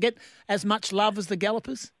stable? Does it get as much love as the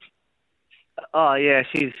gallopers? Oh yeah,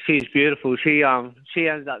 she's beautiful. She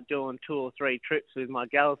ends up doing 2 or 3 trips with my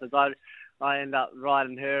gallopers. I end up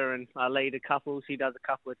riding her, and I lead a couple. She does a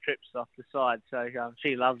couple of trips off the side, so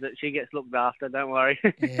she loves it. She gets looked after. Don't worry.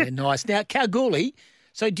 Yeah, nice. Now Kalgoorlie.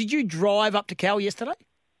 So did you drive up to Cal yesterday?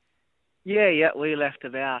 Yeah, we left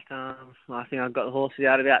about, I think I got the horses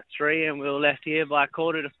out about 3, and we were left here by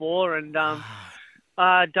 3:45,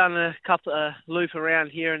 and done a couple of loop around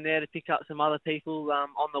here and there to pick up some other people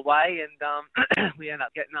on the way, and we ended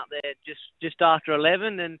up getting up there just after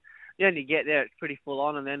 11, and when you get there, it's pretty full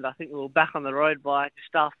on, and then I think we were back on the road by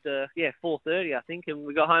just after 4:30, I think, and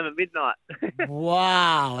we got home at midnight.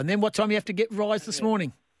 Wow! And then what time you have to rise this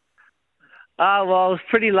morning? Well, I was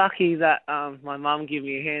pretty lucky that my mum gave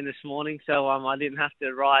me a hand this morning, so I didn't have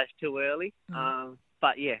to rise too early.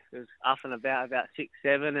 But it was up and about 6,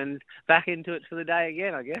 7, and back into it for the day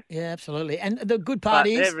again, I guess. Yeah, absolutely. And the good part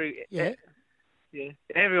is,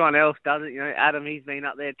 everyone else does it. Adam, he's been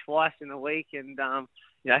up there twice in a week, and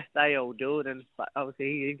they all do it. And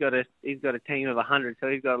obviously, he's got a team of 100, so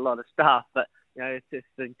he's got a lot of staff, but. It's just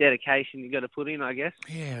the dedication you got to put in, I guess.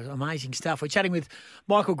 Yeah, amazing stuff. We're chatting with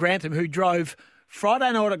Michael Grantham, who drove Friday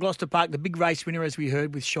night at Gloucester Park, the big race winner, as we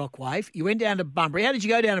heard, with Shockwave. You went down to Bunbury. How did you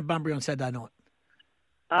go down to Bunbury on Saturday night?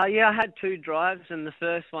 I had 2 drives, and the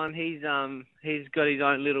first one, he's got his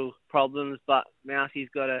own little problems, but Mousie's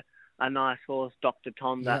got a nice horse, Dr.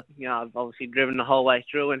 Tom, that I've obviously driven the whole way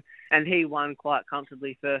through, and he won quite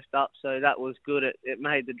comfortably first up, so that was good. It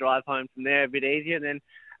made the drive home from there a bit easier. And then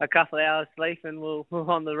a couple of hours sleep, and we're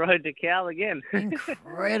on the road to Cal again.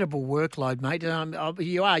 Incredible workload, mate.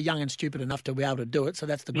 You are young and stupid enough to be able to do it, so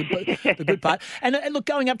that's the good part. And look,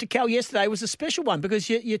 going up to Cal yesterday was a special one because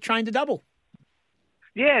you trained a double.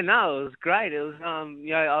 Yeah, no, it was great. It was,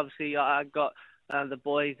 obviously I got the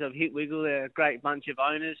boys of Hit Wiggle. They're a great bunch of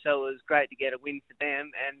owners, so it was great to get a win for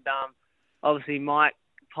them. And obviously Mike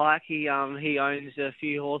Pike, he owns a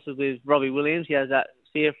few horses with Robbie Williams. He has that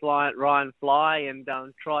Fear Fly, Ryan Fly, and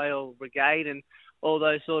Trial Brigade, and all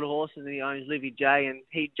those sort of horses. And he owns Livy J, and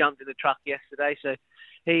he jumped in the truck yesterday. So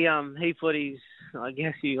he put his, I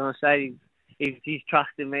guess you're going to say, he's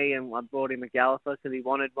trusted me, and I brought him a galloper because he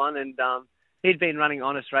wanted one. And he'd been running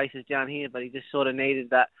honest races down here, but he just sort of needed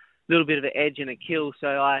that little bit of an edge and a kill. So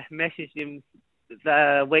I messaged him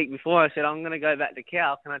the week before. I said, I'm going to go back to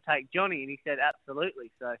Cal. Can I take Johnny? And he said,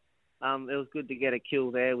 absolutely. So it was good to get a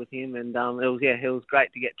kill there with him, and it was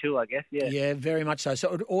great to get two, I guess. Yeah, very much so.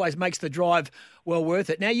 So it always makes the drive well worth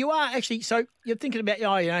it. Now you are actually, so you're thinking about,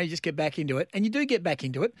 you just get back into it, and you do get back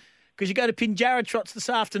into it because you go to Pinjarra Trots this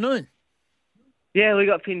afternoon. Yeah, we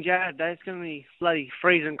got Pinjarra Day. It's going to be bloody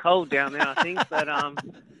freezing cold down there, I think. But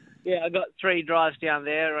yeah, I got 3 drives down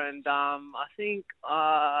there, and I think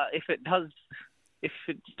if it does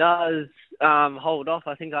hold off,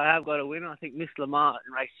 I think I have got a winner. I think Miss Lamar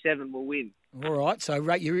in race 7 will win. All right, so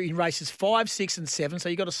you're in races 5, 6 and 7, so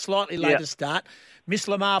you got a slightly later start. Miss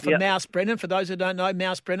Lamar for Mouse Brennan. For those who don't know,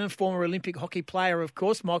 Mouse Brennan, former Olympic hockey player, of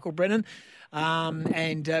course, Michael Brennan,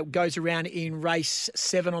 and goes around in race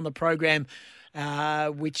 7 on the program,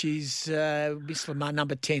 which is Miss Lamar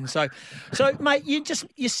number 10. So mate,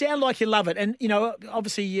 you sound like you love it, and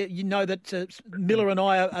obviously you know that Miller and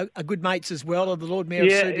I are good mates as well, of the Lord Mayor of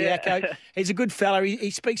Subiaco. Yeah. He's a good fella.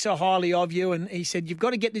 He speaks so highly of you, and he said you've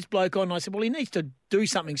got to get this bloke on. And I said, well, he needs to do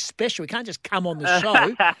something special. He can't just come on the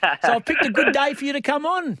show. So I picked a good day for you to come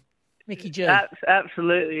on, Mickey G.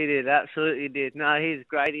 Absolutely did. Absolutely did. No, he's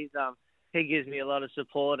great. He gives me a lot of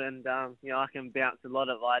support, and I can bounce a lot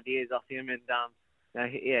of ideas off him, and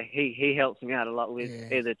he helps me out a lot with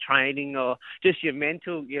either training or just your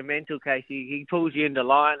mental case. He pulls you into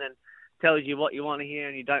line and tells you what you want to hear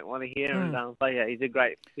and you don't want to hear. And he's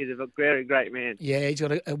a very great man. Yeah, he's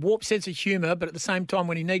got a warped sense of humour, but at the same time,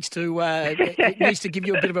 when he needs to give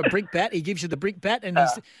you a bit of a brick bat, he gives you the brick bat, and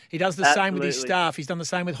he does the same with his staff. He's done the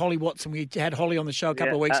same with Holly Watson. We had Holly on the show a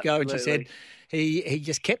couple of weeks ago, and she said he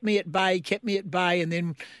just kept me at bay, and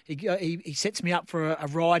then he sets me up for a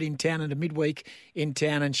ride in town and a midweek in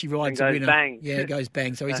town, and she rides a winner. Bang. Yeah, it goes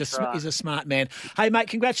bang. So he's a smart man. Hey, mate,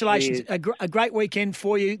 congratulations. A great weekend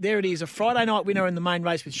for you. There it is, a Friday night winner in the main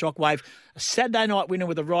race with Shockwave, a Saturday night winner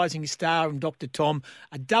with a Rising Star and Dr. Tom,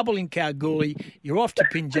 a double in Kalgoorlie. You're off to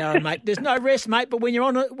Pinjarra, mate. There's no rest, mate, but when you're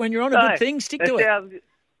on a good thing, stick to it.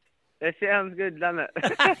 That sounds good, doesn't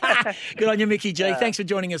it? Good on you, Mickey G. Thanks for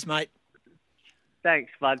joining us, mate.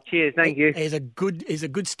 Thanks, bud. Cheers. Thank you. He's a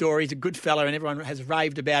good story. He's a good fella, and everyone has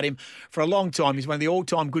raved about him for a long time. He's one of the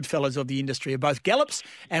all-time good fellas of the industry of both gallops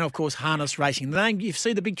and, of course, harness racing. The name you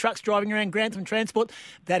see the big trucks driving around Grantham Transport,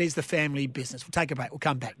 that is the family business. We'll take a break. We'll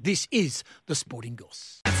come back. This is the Sporting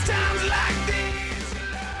Goss.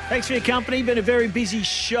 Thanks for your company. Been a very busy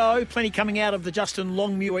show. Plenty coming out of the Justin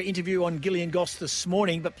Longmuir interview on Gillian Goss this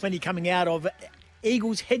morning, but plenty coming out of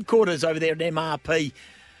Eagles headquarters over there at MRP.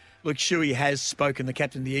 Luke Shuey has spoken, the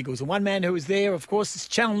captain of the Eagles. And one man who was there, of course, is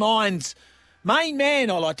Channel 9's main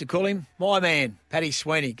man, I like to call him, my man, Paddy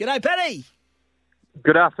Sweeney. G'day, Paddy.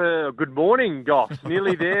 Good morning, Goss.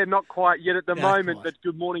 Nearly there, not quite yet at the moment, but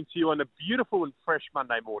good morning to you on a beautiful and fresh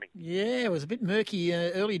Monday morning. Yeah, it was a bit murky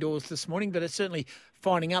early doors this morning, but it's certainly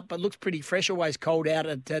finding up, but looks pretty fresh, always cold out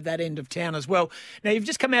at that end of town as well. Now, you've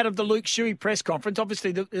just come out of the Luke Shuey press conference.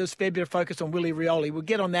 Obviously, there was a fair bit of focus on Willie Rioli. We'll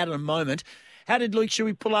get on that in a moment. How did Luke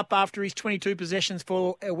Shuey pull up after his 22 possessions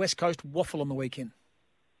for a West Coast waffle on the weekend?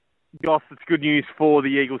 Goss, it's good news for the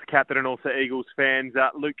Eagles captain and also Eagles fans.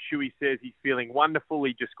 Luke Shuey says he's feeling wonderful.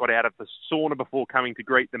 He just got out of the sauna before coming to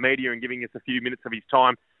greet the media and giving us a few minutes of his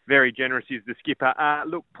time. Very generous is the skipper.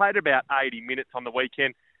 Look, played about 80 minutes on the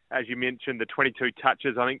weekend. As you mentioned, the 22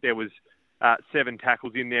 touches. I think there was 7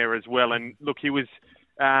 tackles in there as well. And look, he was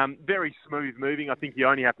very smooth moving. I think you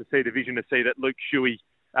only have to see the vision to see that Luke Shuey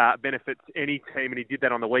benefits any team, and he did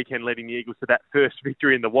that on the weekend, leading the Eagles to that first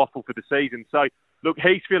victory in the waffle for the season. So, look,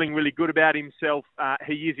 he's feeling really good about himself.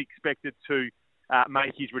 He is expected to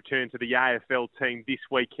make his return to the AFL team this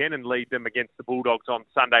weekend and lead them against the Bulldogs on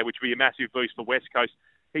Sunday, which will be a massive boost for West Coast.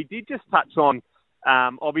 He did just touch on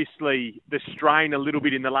Obviously, the strain a little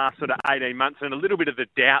bit in the last sort of 18 months and a little bit of the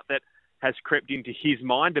doubt that has crept into his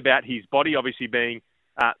mind about his body, obviously being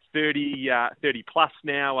 30 plus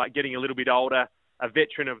now, getting a little bit older, a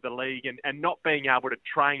veteran of the league, and not being able to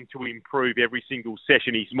train to improve every single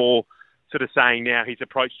session. He's more sort of saying now his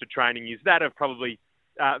approach to training is that of probably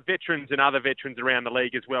veterans and other veterans around the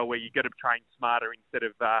league as well, where you've got to train smarter instead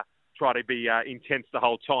of try to be intense the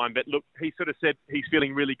whole time. But look, he sort of said he's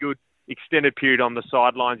feeling really good. Extended period on the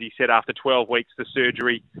sidelines. He said after 12 weeks for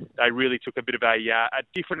surgery, they really took a bit of a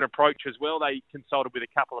different approach as well. They consulted with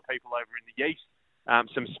a couple of people over in the East,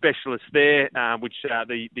 some specialists there, which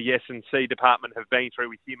the S&C department have been through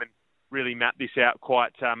with him and really mapped this out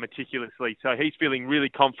quite meticulously. So he's feeling really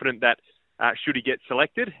confident that should he get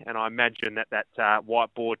selected, and I imagine that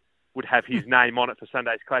whiteboard would have his name on it for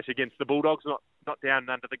Sunday's clash against the Bulldogs, not down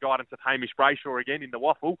under the guidance of Hamish Brayshaw again in the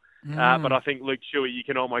waffle. But I think Luke Shuey, you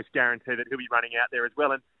can almost guarantee that he'll be running out there as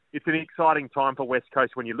well. And it's an exciting time for West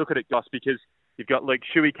Coast when you look at it, Goss, because you've got Luke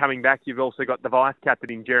Shuey coming back. You've also got the vice-captain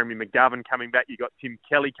in Jeremy McGovern coming back. You've got Tim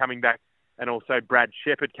Kelly coming back and also Brad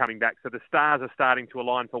Shepherd coming back. So the stars are starting to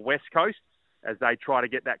align for West Coast as they try to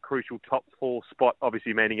get that crucial top 4 spot,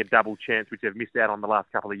 obviously meaning a double chance, which they've missed out on the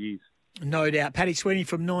last couple of years. No doubt. Paddy Sweeney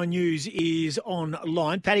from 9 News is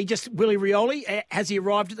online. Paddy, just Willie Rioli, has he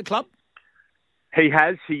arrived at the club? He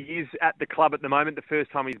has. He is at the club at the moment, the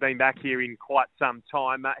first time he's been back here in quite some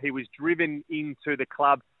time. He was driven into the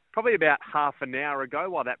club probably about half an hour ago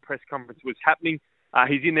while that press conference was happening.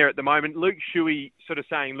 He's in there at the moment. Luke Shuey sort of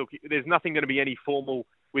saying, look, there's nothing going to be any formal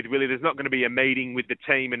with Willie. There's not going to be a meeting with the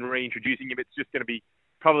team and reintroducing him. It's just going to be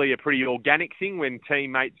probably a pretty organic thing when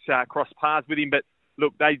teammates cross paths with him. But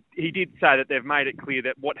look, he did say that they've made it clear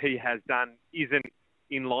that what he has done isn't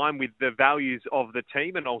in line with the values of the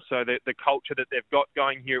team and also the culture that they've got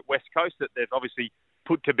going here at West Coast, that they've obviously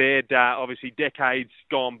put to bed, obviously decades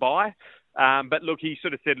gone by. But look, he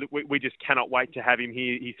sort of said, look, we just cannot wait to have him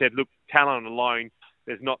here. He said, look, talent alone,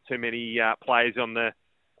 there's not too many players on the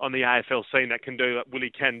AFL scene that can do what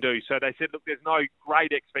Willie can do. So they said, look, there's no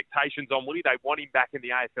great expectations on Willie. They want him back in the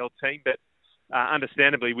AFL team, but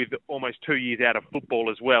understandably, with almost 2 years out of football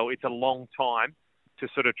as well, it's a long time to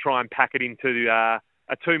sort of try and pack it into a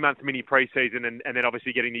 2-month mini pre-season and then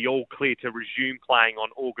obviously getting the all clear to resume playing on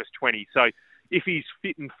August 20. So if he's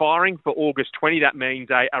fit and firing for August 20, that means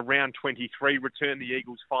a round 23 return, the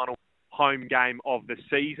Eagles' final home game of the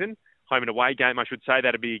season. Home and away game, I should say.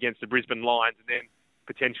 That'd be against the Brisbane Lions and then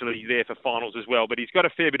potentially there for finals as well. But he's got a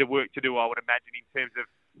fair bit of work to do, I would imagine, in terms of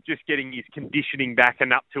just getting his conditioning back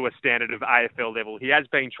and up to a standard of AFL level. He has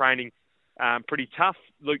been training pretty tough,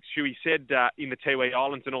 Luke Shuey said, in the Tiwi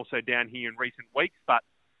Islands and also down here in recent weeks. But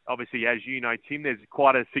obviously, as you know, Tim, there's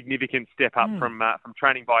quite a significant step up from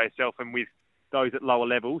training by yourself and with those at lower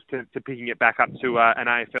levels to picking it back up to an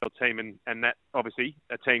AFL team and that obviously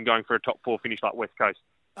a team going for a top 4 finish like West Coast.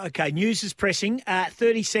 Okay, news is pressing.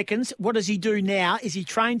 30 seconds. What does he do now? Is he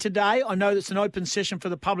trained today? I know it's an open session for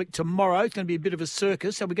the public tomorrow. It's going to be a bit of a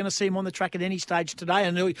circus. Are we going to see him on the track at any stage today?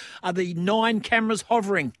 And are the 9 cameras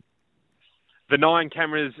hovering? The 9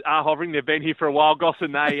 cameras are hovering. They've been here for a while, Goss,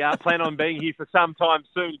 and they plan on being here for some time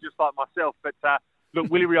soon, just like myself. But look,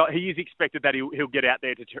 Willie Rioli, he is expected that he'll get out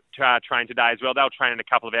there to train today as well. They'll train in a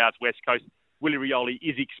couple of hours, West Coast. Willie Rioli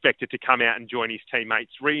is expected to come out and join his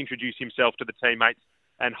teammates, reintroduce himself to the teammates,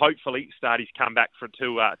 and hopefully start his comeback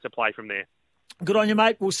to play from there. Good on you,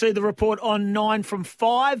 mate. We'll see the report on 9 from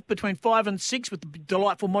 5, between 5 and 6 with the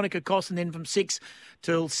delightful Monica Koss, and then from 6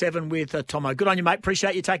 till 7 with Tomo. Good on you, mate.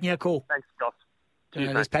 Appreciate you taking our call. Thanks, Goss.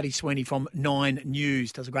 There's Paddy Sweeney from 9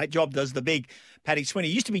 News. Does a great job, does the big Paddy Sweeney.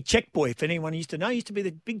 He used to be check boy, if anyone used to know. He used to be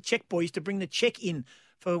the big check boy. He used to bring the check in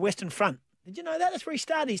for Western Front. Did you know that? That's where he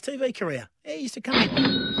started his TV career. Yeah, he used to come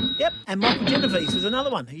in. Yep, and Michael Genovese was another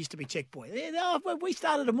one who used to be check boy. Yeah, we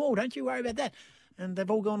started them all, don't you worry about that. And they've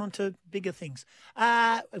all gone on to bigger things.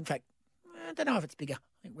 In fact, I don't know if it's bigger.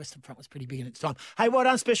 I think Western Front was pretty big in its time. Hey, well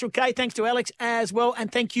done, Special K. Thanks to Alex as well.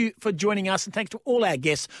 And thank you for joining us. And thanks to all our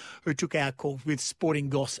guests who took our calls with Sporting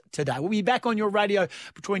Goss today. We'll be back on your radio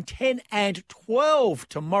between 10 and 12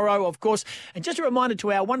 tomorrow, of course. And just a reminder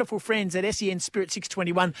to our wonderful friends at SEN Spirit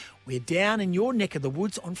 621, we're down in your neck of the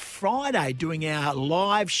woods on Friday doing our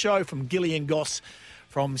live show from Gillian Goss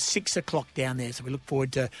from 6 o'clock down there. So we look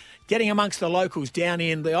forward to getting amongst the locals down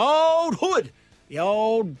in the old hood, the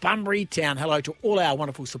old Bunbury town. Hello to all our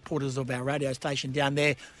wonderful supporters of our radio station down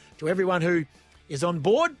there. To everyone who is on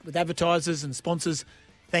board with advertisers and sponsors,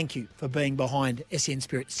 thank you for being behind SEN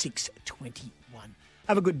Spirit 621.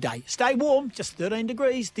 Have a good day. Stay warm, just 13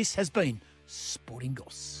 degrees. This has been Sporting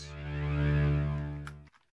Goss.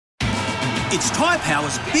 It's Tyre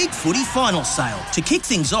Power's Big Footy Final Sale. To kick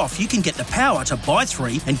things off, you can get the power to buy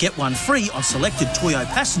 3 and get 1 free on selected Toyo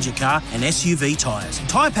passenger car and SUV tyres.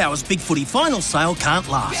 Tyre Power's Big Footy Final Sale can't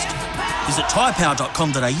last. Visit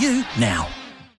tyrepower.com.au now.